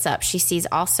she gets up, she sees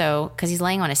also, because he's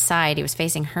laying on his side, he was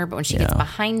facing her, but when she gets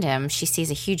behind him, she sees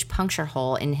a huge puncture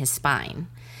hole in his spine.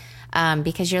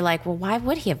 Because you're like, well, why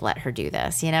would he have let her do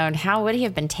this? And how would he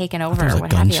have been taken over? It was a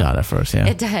gunshot at first, yeah.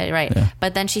 It did, right. Yeah.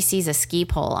 But then she sees a ski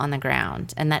pole on the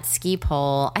ground, and that ski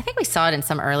pole, I think we saw it in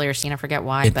some earlier scene, I forget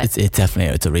why. But it's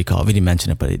definitely, it's a recall. We didn't mention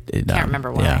it, but it can't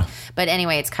remember why. Yeah. But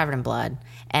anyway, it's covered in blood.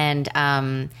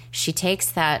 And she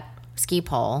takes that ski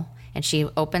pole, and she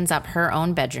opens up her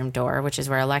own bedroom door, which is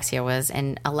where Alexia was.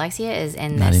 And Alexia is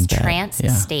in this trance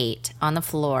state on the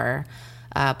floor,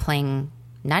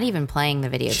 not even playing the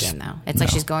video game, though. It's like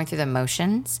she's going through the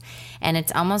motions. And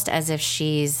it's almost as if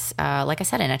she's, like I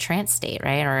said, in a trance state,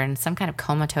 right? Or in some kind of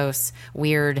comatose,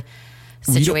 weird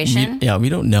situation. We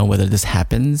don't know whether this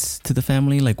happens to the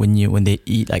family, like when they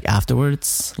eat like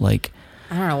afterwards, like.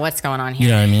 I don't know what's going on here.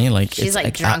 You know what I mean? Like she's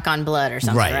like drunk on blood or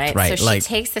something, right? Right. So she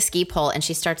takes the ski pole and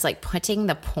she starts like putting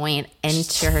the point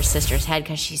into her sister's head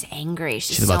because she's angry.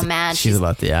 She's so mad. She's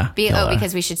about to,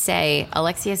 because we should say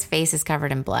Alexia's face is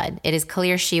covered in blood. It is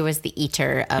clear she was the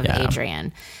eater of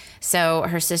Adrian. So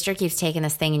her sister keeps taking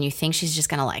this thing and you think she's just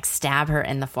going to like stab her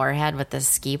in the forehead with this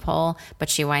ski pole, but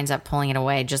she winds up pulling it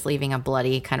away, just leaving a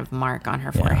bloody kind of mark on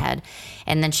her forehead.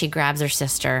 And then she grabs her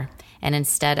sister. And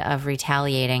instead of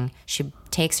retaliating, she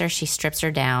takes her, she strips her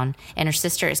down, and her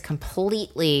sister is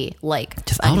completely like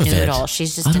just a noodle.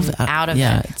 She's just out of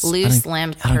it. Loose,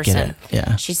 limp person.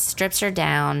 Yeah. She strips her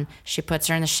down, she puts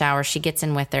her in the shower, she gets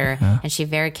in with her, and she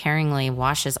very caringly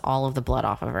washes all of the blood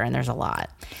off of her, and there's a lot.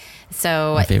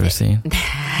 So my favorite scene.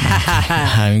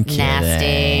 I'm kidding.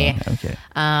 Nasty. Okay.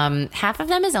 Half of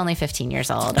them is only 15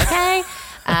 years old, okay?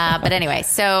 But anyway,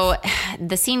 so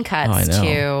the scene cuts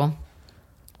to...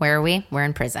 Where are we? We're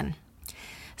in prison.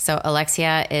 So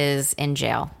Alexia is in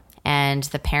jail and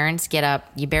the parents get up.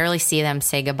 You barely see them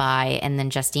say goodbye. And then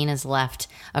Justine is left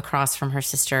across from her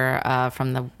sister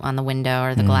on the window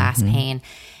or the glass pane.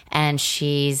 And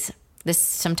this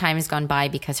some time has gone by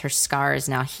because her scar is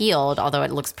now healed, although it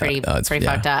looks pretty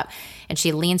fucked up. And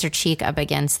she leans her cheek up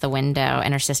against the window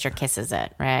and her sister kisses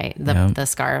it, right? The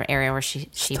scar area where she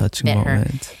bit her.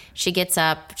 She gets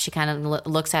up, she kind of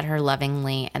looks at her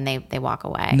lovingly, and they walk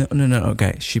away. No.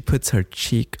 Okay. She puts her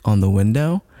cheek on the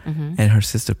window, and her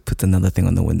sister puts another thing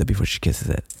on the window before she kisses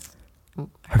it.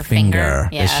 Her finger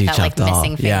that she chopped off.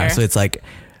 Finger. Yeah, so it's like,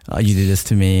 you did this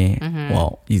to me.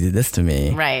 Well, you did this to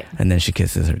me. Right. And then she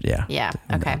kisses her. Yeah. Yeah.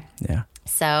 Okay. Yeah.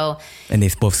 So. And they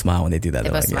both smile when they do that. They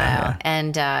both smile.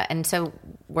 Yeah. And so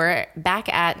we're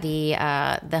back at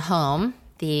the home,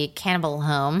 the cannibal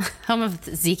home of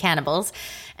Z Cannibals.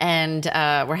 And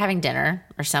we're having dinner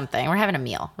or something. We're having a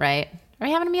meal, right? Are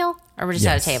we having a meal? Or we're just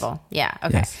at a table? Yeah.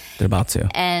 Okay. Yes, they're about to.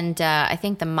 And I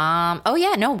think the mom... Oh,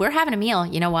 yeah. No, we're having a meal.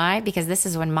 You know why? Because this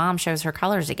is when mom shows her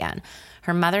colors again.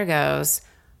 Her mother goes,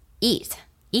 eat.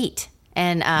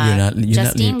 And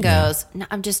Justine goes, no,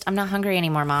 I'm not hungry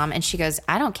anymore, Mom. And she goes,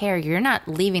 I don't care. You're not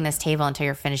leaving this table until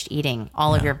you're finished eating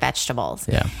all of your vegetables.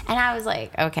 Yeah. And I was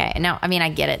like, okay. No, I mean, I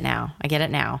get it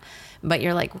now. But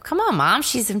you're like, well, come on, Mom.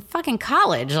 She's in fucking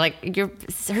college. Like,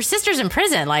 her sister's in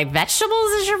prison. Like,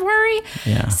 vegetables is your worry?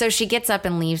 Yeah. So she gets up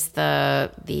and leaves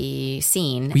the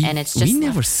scene, and it's just... We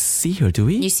never see her, do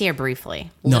we? You see her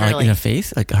briefly. No, like in her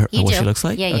face? Like what she looks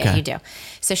like? Yeah, you do.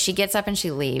 So she gets up and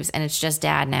she leaves, and it's just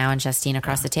Dad now and Justine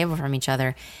across the table from each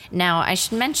other. Now, I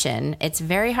should mention, it's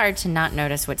very hard to not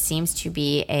notice what seems to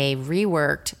be a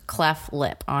reworked cleft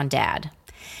lip on Dad.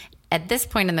 At this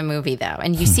point in the movie, though,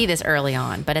 and you see this early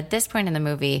on, but at this point in the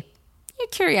movie, your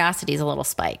curiosity is a little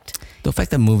spiked. The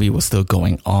fact that movie was still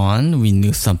going on, we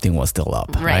knew something was still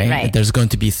up, right? There's going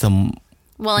to be some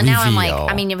Well, and now I'm like,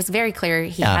 I mean, it was very clear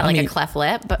he had a cleft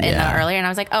lip in the earlier, and I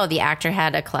was like, oh, the actor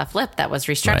had a cleft lip that was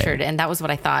restructured, and that was what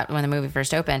I thought when the movie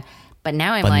first opened. But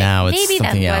now I'm like, maybe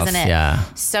that wasn't it. Yeah.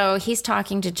 So he's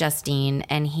talking to Justine,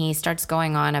 and he starts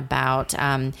going on about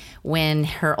when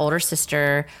her older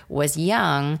sister was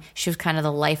young, she was kind of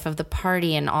the life of the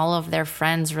party, and all of their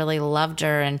friends really loved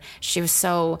her, and she was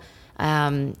so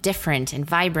different and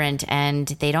vibrant, and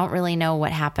they don't really know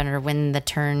what happened or when the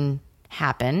turn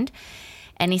happened.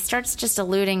 And he starts just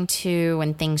alluding to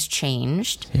when things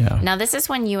changed. Yeah. Now, this is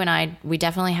when you and I, we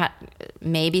definitely had,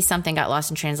 maybe something got lost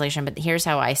in translation, but here's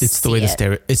how I see it.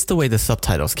 It's the way the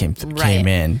subtitles came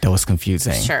in that was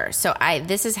confusing. Sure. So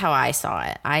this is how I saw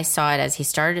it. I saw it as he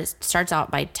starts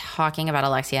out by talking about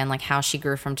Alexia and like how she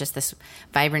grew from just this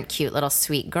vibrant, cute little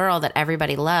sweet girl that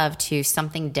everybody loved to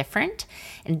something different.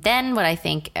 And then what I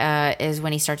think is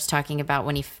when he starts talking about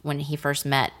when he first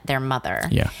met their mother.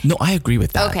 Yeah. No, I agree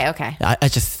with that. Okay.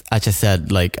 I just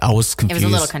said like I was confused. It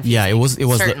was a little confusing. Yeah, it was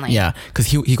certainly. Yeah, because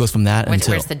he goes from that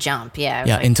where's the jump?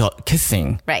 Yeah. Into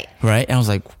kissing. Right. And I was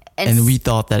like, and we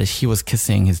thought that he was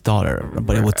kissing his daughter,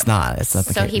 but it was not. It's not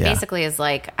the case. So he basically is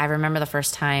like, I remember the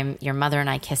first time your mother and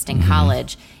I kissed in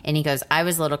college, and he goes, I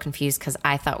was a little confused because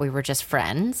I thought we were just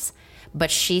friends, but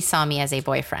she saw me as a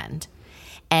boyfriend.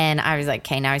 And I was like,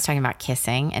 okay, now he's talking about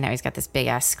kissing, and now he's got this big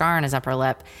ass scar on his upper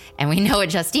lip, and we know what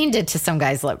Justine did to some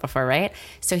guy's lip before, right?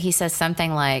 So he says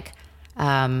something like,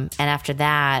 and after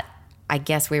that, I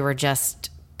guess we were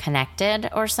just connected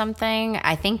or something.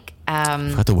 I think. I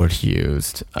forgot the word he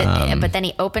used. But then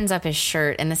he opens up his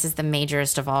shirt, and this is the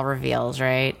majorest of all reveals,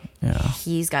 right? Yeah.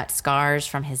 He's got scars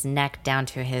from his neck down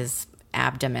to his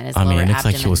abdomen. It looks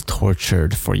like he was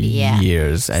tortured for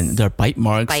years, and there are bite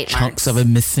marks, chunks of it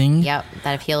missing. Yep,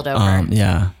 that have healed over.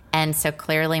 And so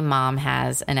clearly mom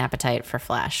has an appetite for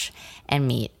flesh and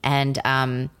meat. And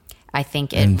I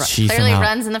think it clearly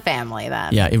runs in the family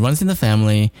then. Yeah, it runs in the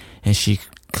family, and she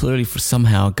clearly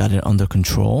somehow got it under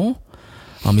control.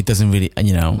 It doesn't really,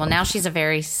 Well, now she's a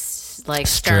very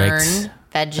stern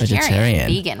vegetarian,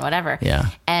 vegan, whatever. Yeah.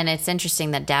 And it's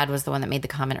interesting that dad was the one that made the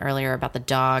comment earlier about the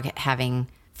dog having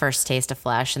first taste of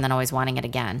flesh and then always wanting it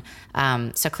again.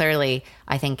 So clearly,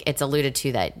 I think it's alluded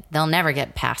to that they'll never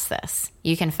get past this.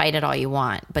 You can fight it all you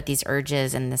want, but these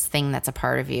urges and this thing that's a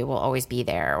part of you will always be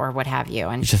there, or what have you.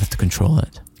 And you just have to control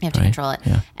it. You have to control it.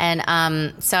 Yeah. And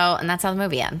and that's how the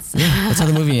movie ends. Yeah, that's how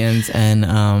the movie ends. And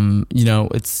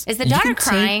it's is the daughter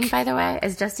crying? By the way,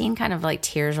 is Justine kind of like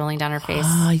tears rolling down her face?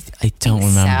 I don't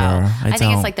remember. So. I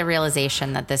think it's like the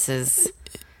realization that this is.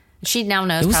 She now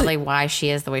knows probably why she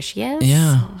is the way she is.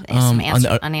 Yeah. Some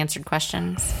unanswered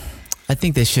questions. I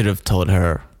think they should have told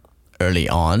her early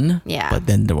on. Yeah. But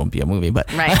then there won't be a movie.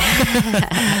 But right.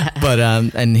 but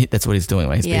that's what he's doing.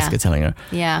 Right? He's basically telling her.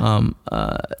 Yeah.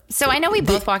 So I know we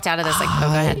both walked out of this like, go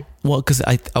ahead. Well, because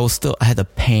I had a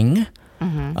pang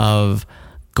of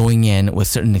going in with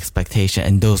certain expectation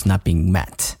and those not being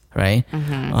met. Right?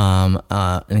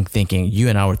 And thinking, you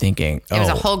and I were thinking, it was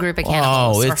a whole group of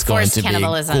cannibals. Oh, it's going to be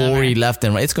gory left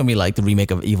and right. It's going to be like the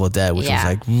remake of Evil Dead, which was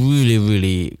like really,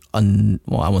 really, I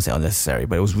won't say unnecessary,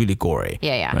 but it was really gory.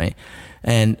 Yeah. Right?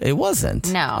 And it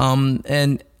wasn't. No.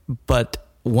 But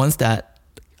once that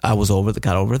I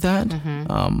got over that,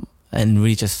 and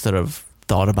really just sort of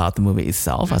thought about the movie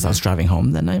itself as I was driving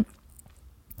home that night,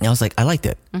 I was like, I liked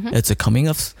it. It's a coming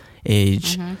of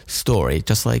age story,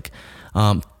 just like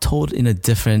told in a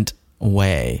different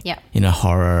way. Yeah. In a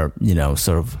horror,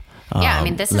 sort of. I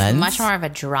mean, this is much more of a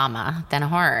drama than a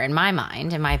horror in my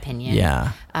mind, in my opinion.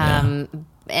 Yeah. And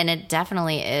it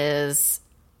definitely is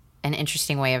an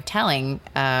interesting way of telling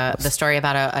the story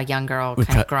about a young girl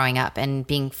kind of growing up and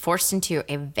being forced into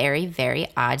a very, very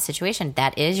odd situation.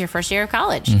 That is your first year of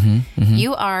college.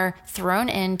 You are thrown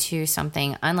into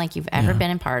something unlike you've ever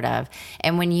been a part of.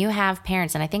 And when you have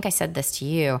parents, and I think I said this to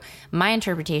you, my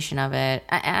interpretation of it,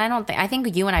 I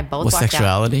think you and I both was walked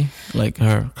sexuality, out, like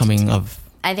her coming of.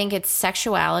 I think it's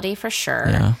sexuality for sure.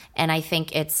 Yeah. And I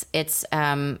think it's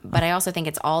but I also think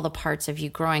it's all the parts of you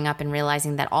growing up and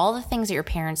realizing that all the things that your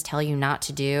parents tell you not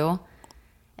to do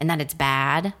and that it's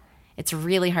bad, it's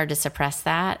really hard to suppress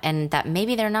that. And that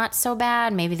maybe they're not so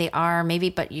bad, maybe they are,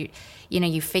 but you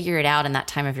figure it out in that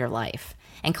time of your life.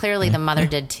 And clearly the mother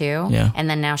did too. Yeah. And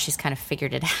then now she's kind of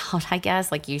figured it out, I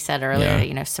guess, like you said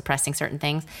earlier, suppressing certain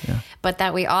things. Yeah. But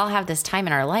that we all have this time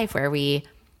in our life where we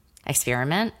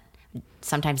experiment,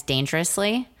 sometimes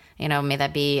dangerously, may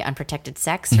that be unprotected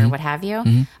sex or what have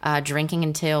you, drinking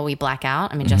until we black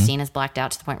out. I mean, Justine has blacked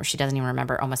out to the point where she doesn't even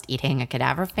remember almost eating a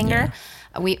cadaver finger.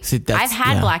 Yeah. I've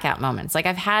had blackout moments. Like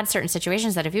I've had certain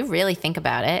situations that if you really think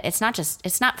about it, it's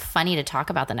not funny to talk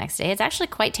about the next day. It's actually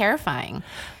quite terrifying.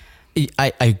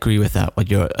 I agree with that, with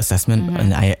your assessment.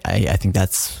 And I think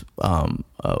that's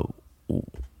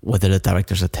whether the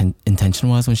director's intention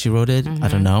was when she wrote it, I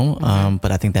don't know.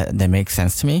 But I think that makes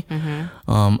sense to me.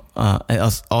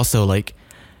 Also, like,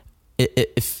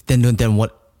 if then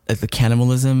what the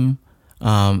cannibalism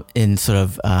in sort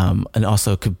of and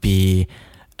also could be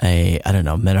a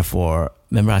metaphor.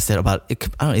 Remember I said about it?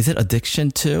 I don't know, is it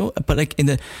addiction too? But like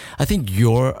I think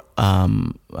your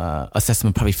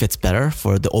assessment probably fits better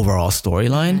for the overall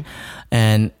storyline,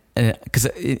 and because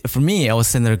for me, I was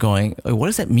sitting there going, what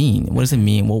does that mean? What does it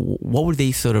mean? What would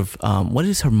they sort of, what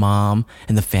is her mom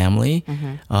and the family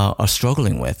are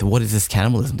struggling with? What is this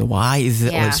cannibalism? Why is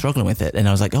it struggling with it? And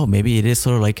I was like, oh, maybe it is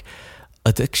sort of like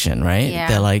addiction, right?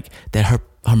 Yeah. That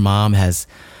her mom has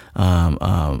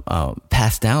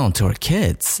passed down to her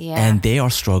kids, and they are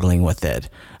struggling with it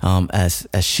as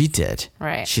she did.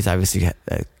 Right. She's obviously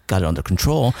got it under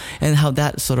control, and how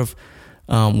that sort of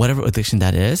whatever addiction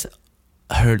that is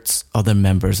hurts other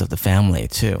members of the family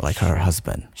too, like her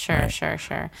husband. Sure, right?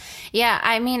 Sure. Yeah,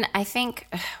 I mean, I think,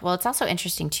 well, it's also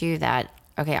interesting too that,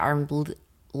 okay, our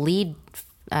lead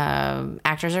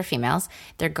actors are females.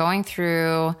 They're going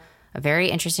through a very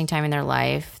interesting time in their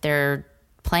life. They're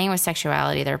playing with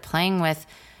sexuality. They're playing with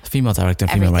female director,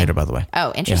 female writer, by the way.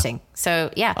 Oh, interesting. Yeah.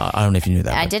 So yeah, I don't know if you knew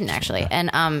that. I didn't actually.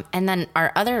 Yeah. And then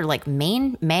our other like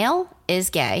main male is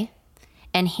gay,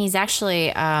 and he's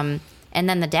actually and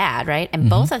then the dad, right? And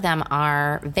both of them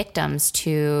are victims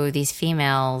to these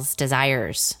females'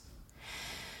 desires.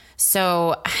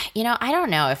 So, I don't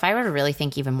know. If I were to really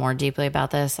think even more deeply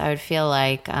about this, I would feel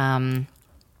like I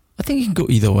think it can go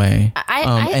either way.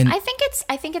 I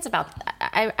think it's about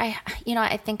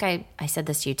I think I said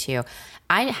this to you too.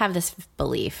 I have this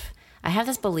belief. I have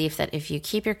this belief that if you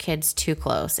keep your kids too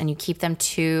close and you keep them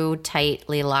too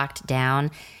tightly locked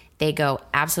down, they go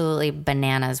absolutely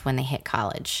bananas when they hit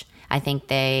college. I think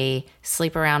they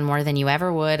sleep around more than you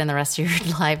ever would in the rest of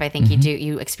your life. I think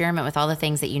you experiment with all the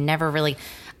things that you never really.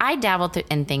 I dabbled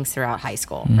in things throughout high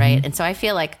school, right? And so I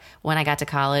feel like when I got to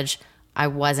college, I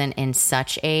wasn't in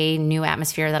such a new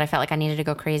atmosphere that I felt like I needed to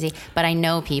go crazy, but I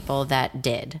know people that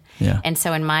did. Yeah. And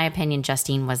so in my opinion,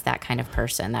 Justine was that kind of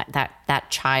person, that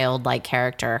childlike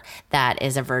character that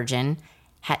is a virgin,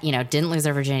 didn't lose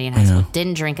their virginity in high school,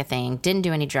 didn't drink a thing, didn't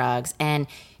do any drugs, and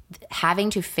having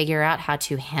to figure out how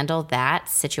to handle that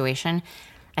situation.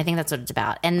 I think that's what it's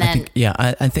about. And then,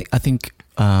 I think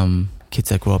kids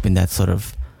that grow up in that sort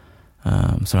of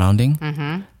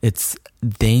surrounding, it's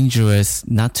dangerous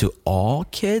not to all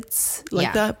kids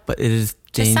like that, but it is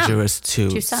dangerous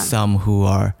to some who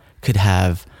could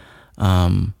have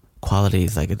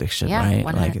qualities like addiction, right?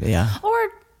 100. Like, or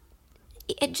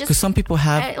it just, because some people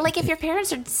have, like, if your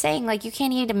parents are saying like you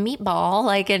can't eat a meatball,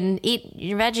 like, and eat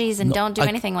your veggies and don't do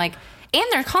anything, like, and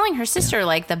they're calling her sister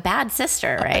like the bad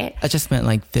sister, right? I just meant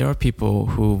like there are people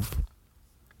who've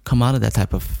come out of that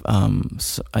type of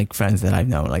like friends that I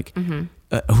know, like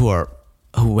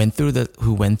who went through their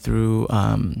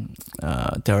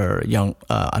young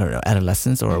I don't know,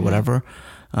 adolescence or whatever,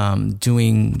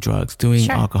 doing drugs, doing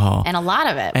alcohol, and a lot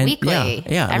of it weekly,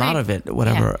 a lot of it,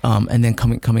 whatever, and then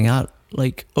coming out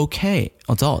like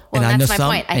adult. Well, and that's my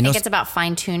point. I think it's about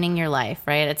fine tuning your life,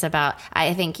 right? It's about,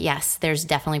 I think, yes, there's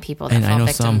definitely people that fall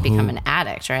victim become an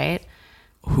addict, right?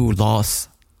 Who lost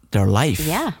their life.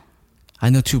 Yeah. I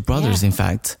know two brothers, in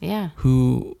fact,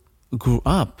 who grew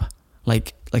up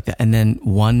like that, and then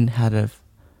one had a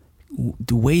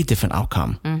way different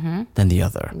outcome than the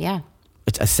other. Yeah,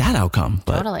 it's a sad outcome,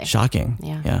 but totally shocking.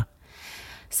 Yeah.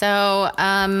 So,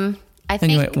 I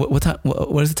think. Anyway,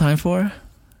 what is the time for?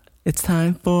 It's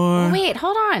time for. Wait,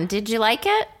 hold on. Did you like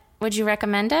it? Would you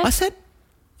recommend it? I said.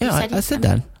 Yeah, I said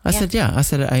that. I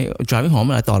said I driving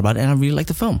home and I thought about it and I really liked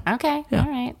the film. Okay. Yeah.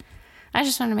 All right. I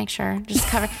just want to make sure. Just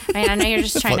cover. I know you're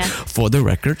just trying to. For the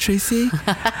record, Tracy.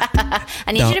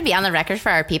 I need you to be on the record for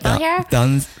our people here.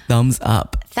 Thumbs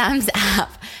up. Thumbs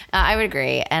up. I would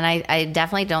agree. And I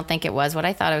definitely don't think it was what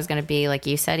I thought it was going to be, like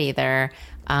you said, either.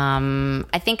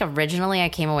 I think originally I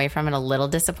came away from it a little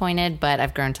disappointed, but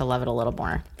I've grown to love it a little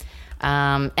more.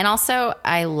 And also,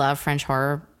 I love French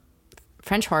horror.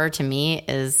 French horror to me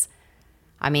is,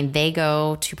 they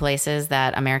go to places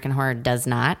that American horror does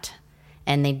not.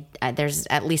 And there's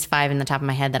at least 5 in the top of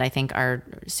my head that I think are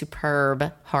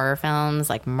superb horror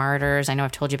films, like Martyrs. I know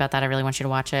I've told you about that. I really want you to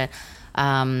watch it.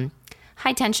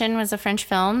 High Tension was a French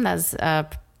film that was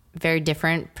very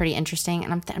different, pretty interesting.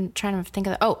 And I'm trying to think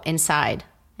of Inside.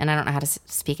 And I don't know how to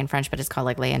speak in French, but it's called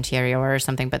like L'Intérieur or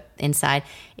something. But Inside,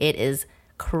 it is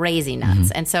crazy nuts.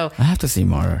 And so I have to see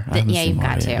more. You've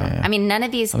got to. Yeah. None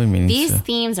of these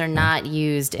themes are not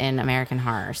used in American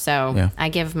horror. So I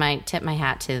tip my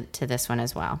hat to this one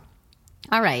as well.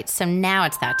 All right, so now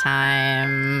it's that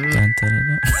time. Dun,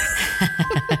 dun,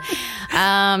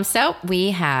 dun. So we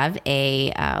have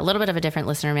a little bit of a different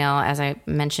listener mail, as I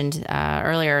mentioned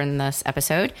earlier in this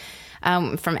episode.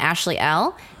 From Ashley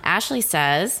L. Ashley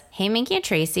says, "Hey, Minky and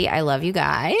Tracy, I love you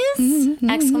guys!"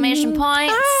 Exclamation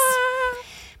points.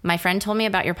 My friend told me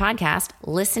about your podcast.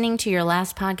 Listening to your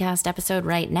last podcast episode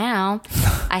right now.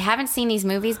 I haven't seen these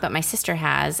movies, but my sister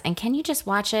has. And can you just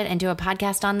watch it and do a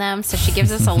podcast on them? So she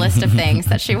gives us a list of things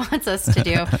that she wants us to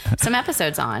do some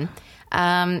episodes on.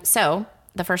 So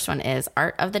the first one is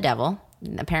Art of the Devil.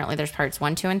 Apparently there's parts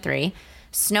 1, 2, and 3.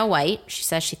 Snow White, she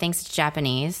says she thinks it's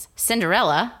Japanese.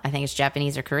 Cinderella, I think it's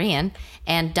Japanese or Korean.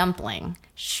 And Dumpling,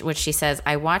 which she says,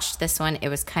 I watched this one. It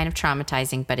was kind of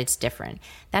traumatizing, but it's different.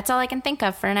 That's all I can think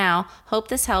of for now. Hope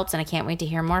this helps, and I can't wait to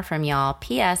hear more from y'all.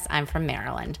 P.S. I'm from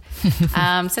Maryland.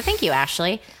 So thank you,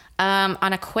 Ashley. On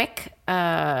a quick,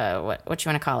 what you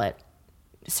want to call it,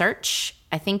 search,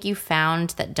 I think you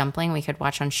found that Dumpling we could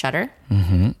watch on Shudder.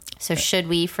 So should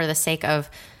we, for the sake of...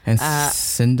 And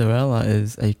Cinderella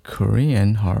is a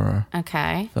Korean horror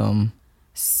film.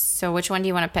 So which one do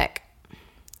you want to pick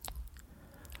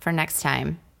for next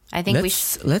time? I think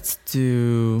let's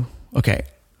do... Okay,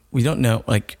 we don't know.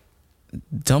 Like,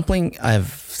 Dumpling, I've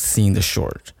seen the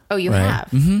short. Oh, you have?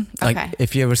 Mm-hmm. Okay. Like,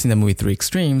 if you ever seen the movie Three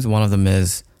Extremes, one of them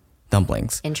is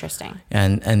Dumplings. Interesting.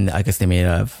 And I guess they made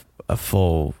a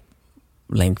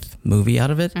full-length movie out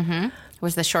of it. Mm-hmm.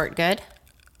 Was the short good?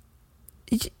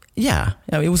 Yeah,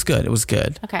 it was good. It was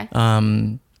good. Okay.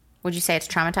 Would you say it's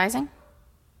traumatizing?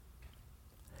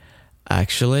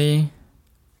 Actually,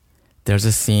 there's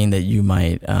a scene that you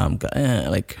might go,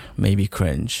 like maybe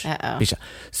cringe. Uh-oh.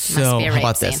 So be a how rape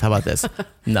about this? scene. How about this?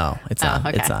 No, it's not.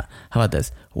 okay. It's not. How about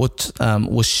this?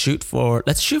 Let's shoot for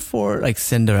like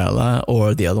Cinderella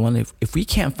or the other one. If we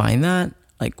can't find that,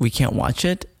 like we can't watch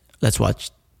it, let's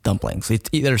watch Dumplings. It's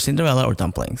either Cinderella or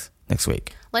Dumplings next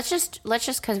week. Let's just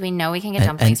because we know we can get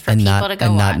dumplings for people to go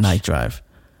and watch. not Night Drive.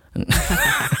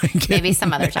 Maybe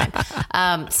some other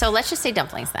time. So let's just say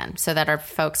Dumplings then, so that our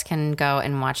folks can go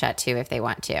and watch that too if they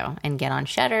want to, and get on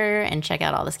Shudder and check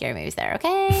out all the scary movies there.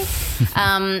 Okay.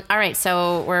 All right.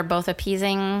 So we're both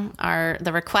appeasing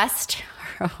the request.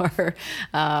 Or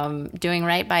doing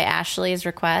right by Ashley's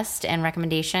request and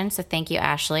recommendation. So thank you,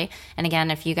 Ashley. And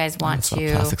again, if you guys want to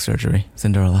plastic surgery,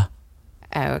 Cinderella.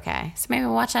 Oh, okay. So maybe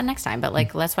we'll watch that next time. But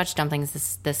like, let's watch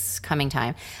Dumplings this coming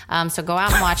time. So go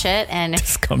out and watch it. And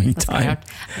This coming time.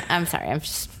 I'm sorry. I'm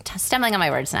just stumbling on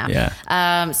my words now.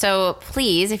 Yeah. So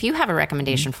please, if you have a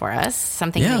recommendation for us,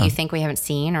 something that you think we haven't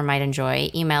seen or might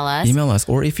enjoy, email us.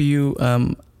 Or if you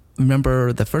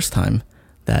remember the first time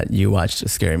that you watched a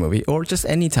scary movie, or just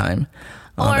any time,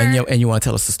 and you want to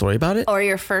tell us the story about it, or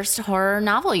your first horror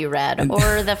novel you read,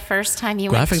 or the first time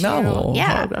you graphic went to novel,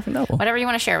 yeah, graphic novel, whatever you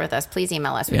want to share with us, please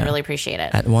email us. We'd really appreciate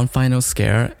it. At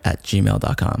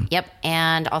onefinalscare@gmail.com. Yep,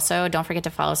 and also don't forget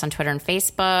to follow us on Twitter and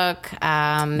Facebook.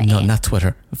 No, not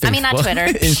Twitter. Facebook. I mean, not Twitter.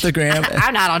 Instagram.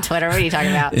 I'm not on Twitter. What are you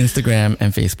talking about? Instagram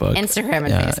and Facebook.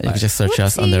 Facebook. You can just search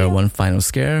us under One Final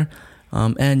Scare.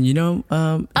 And if you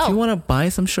want to buy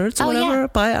some shirts or whatever,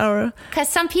 buy our... Because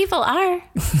some people are.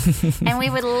 And we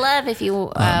would love if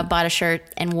you bought a shirt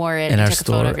and wore it in and our took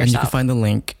store. a photo of yourself. And you can find the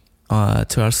link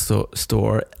to our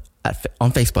store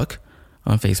on Facebook.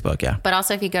 On Facebook, yeah. But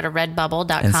also if you go to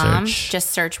redbubble.com,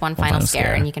 just search One Final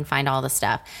Scare and you can find all the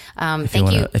stuff. If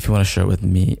you want to share with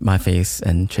me, my face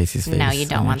and Tracy's face. No, you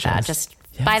don't want that. Just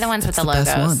buy the ones with the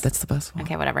logos. That's the best one.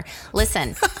 Okay, whatever.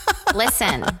 Listen.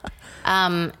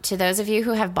 To those of you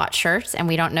who have bought shirts and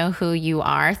we don't know who you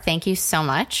are, thank you so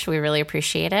much. We really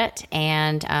appreciate it.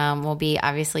 And we'll be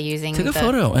obviously using Take a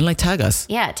photo and tag us.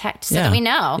 Yeah, so that we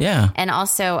know. Yeah. And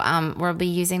also we'll be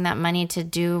using that money to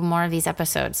do more of these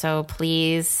episodes. So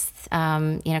please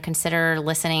consider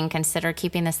listening, consider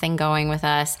keeping this thing going with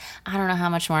us. I don't know how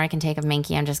much more I can take of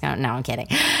Minky. I'm just going, no, I'm kidding.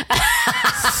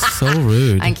 So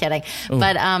rude. I'm kidding.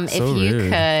 But if you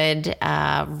could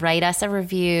write us a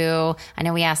review. I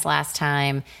know we asked last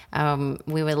time.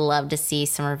 We would love to see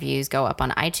some reviews go up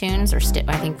on iTunes or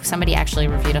I think somebody actually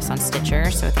reviewed us on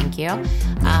Stitcher. So thank you.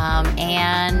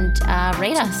 And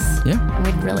rate us. Yeah.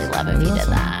 We'd really love if you did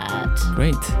that.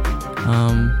 Great.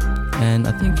 And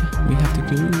I think we have to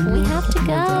go. We have to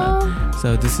go.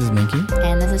 So this is Minky.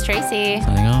 And this is Tracy.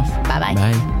 Signing off. Bye-bye.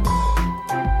 Bye.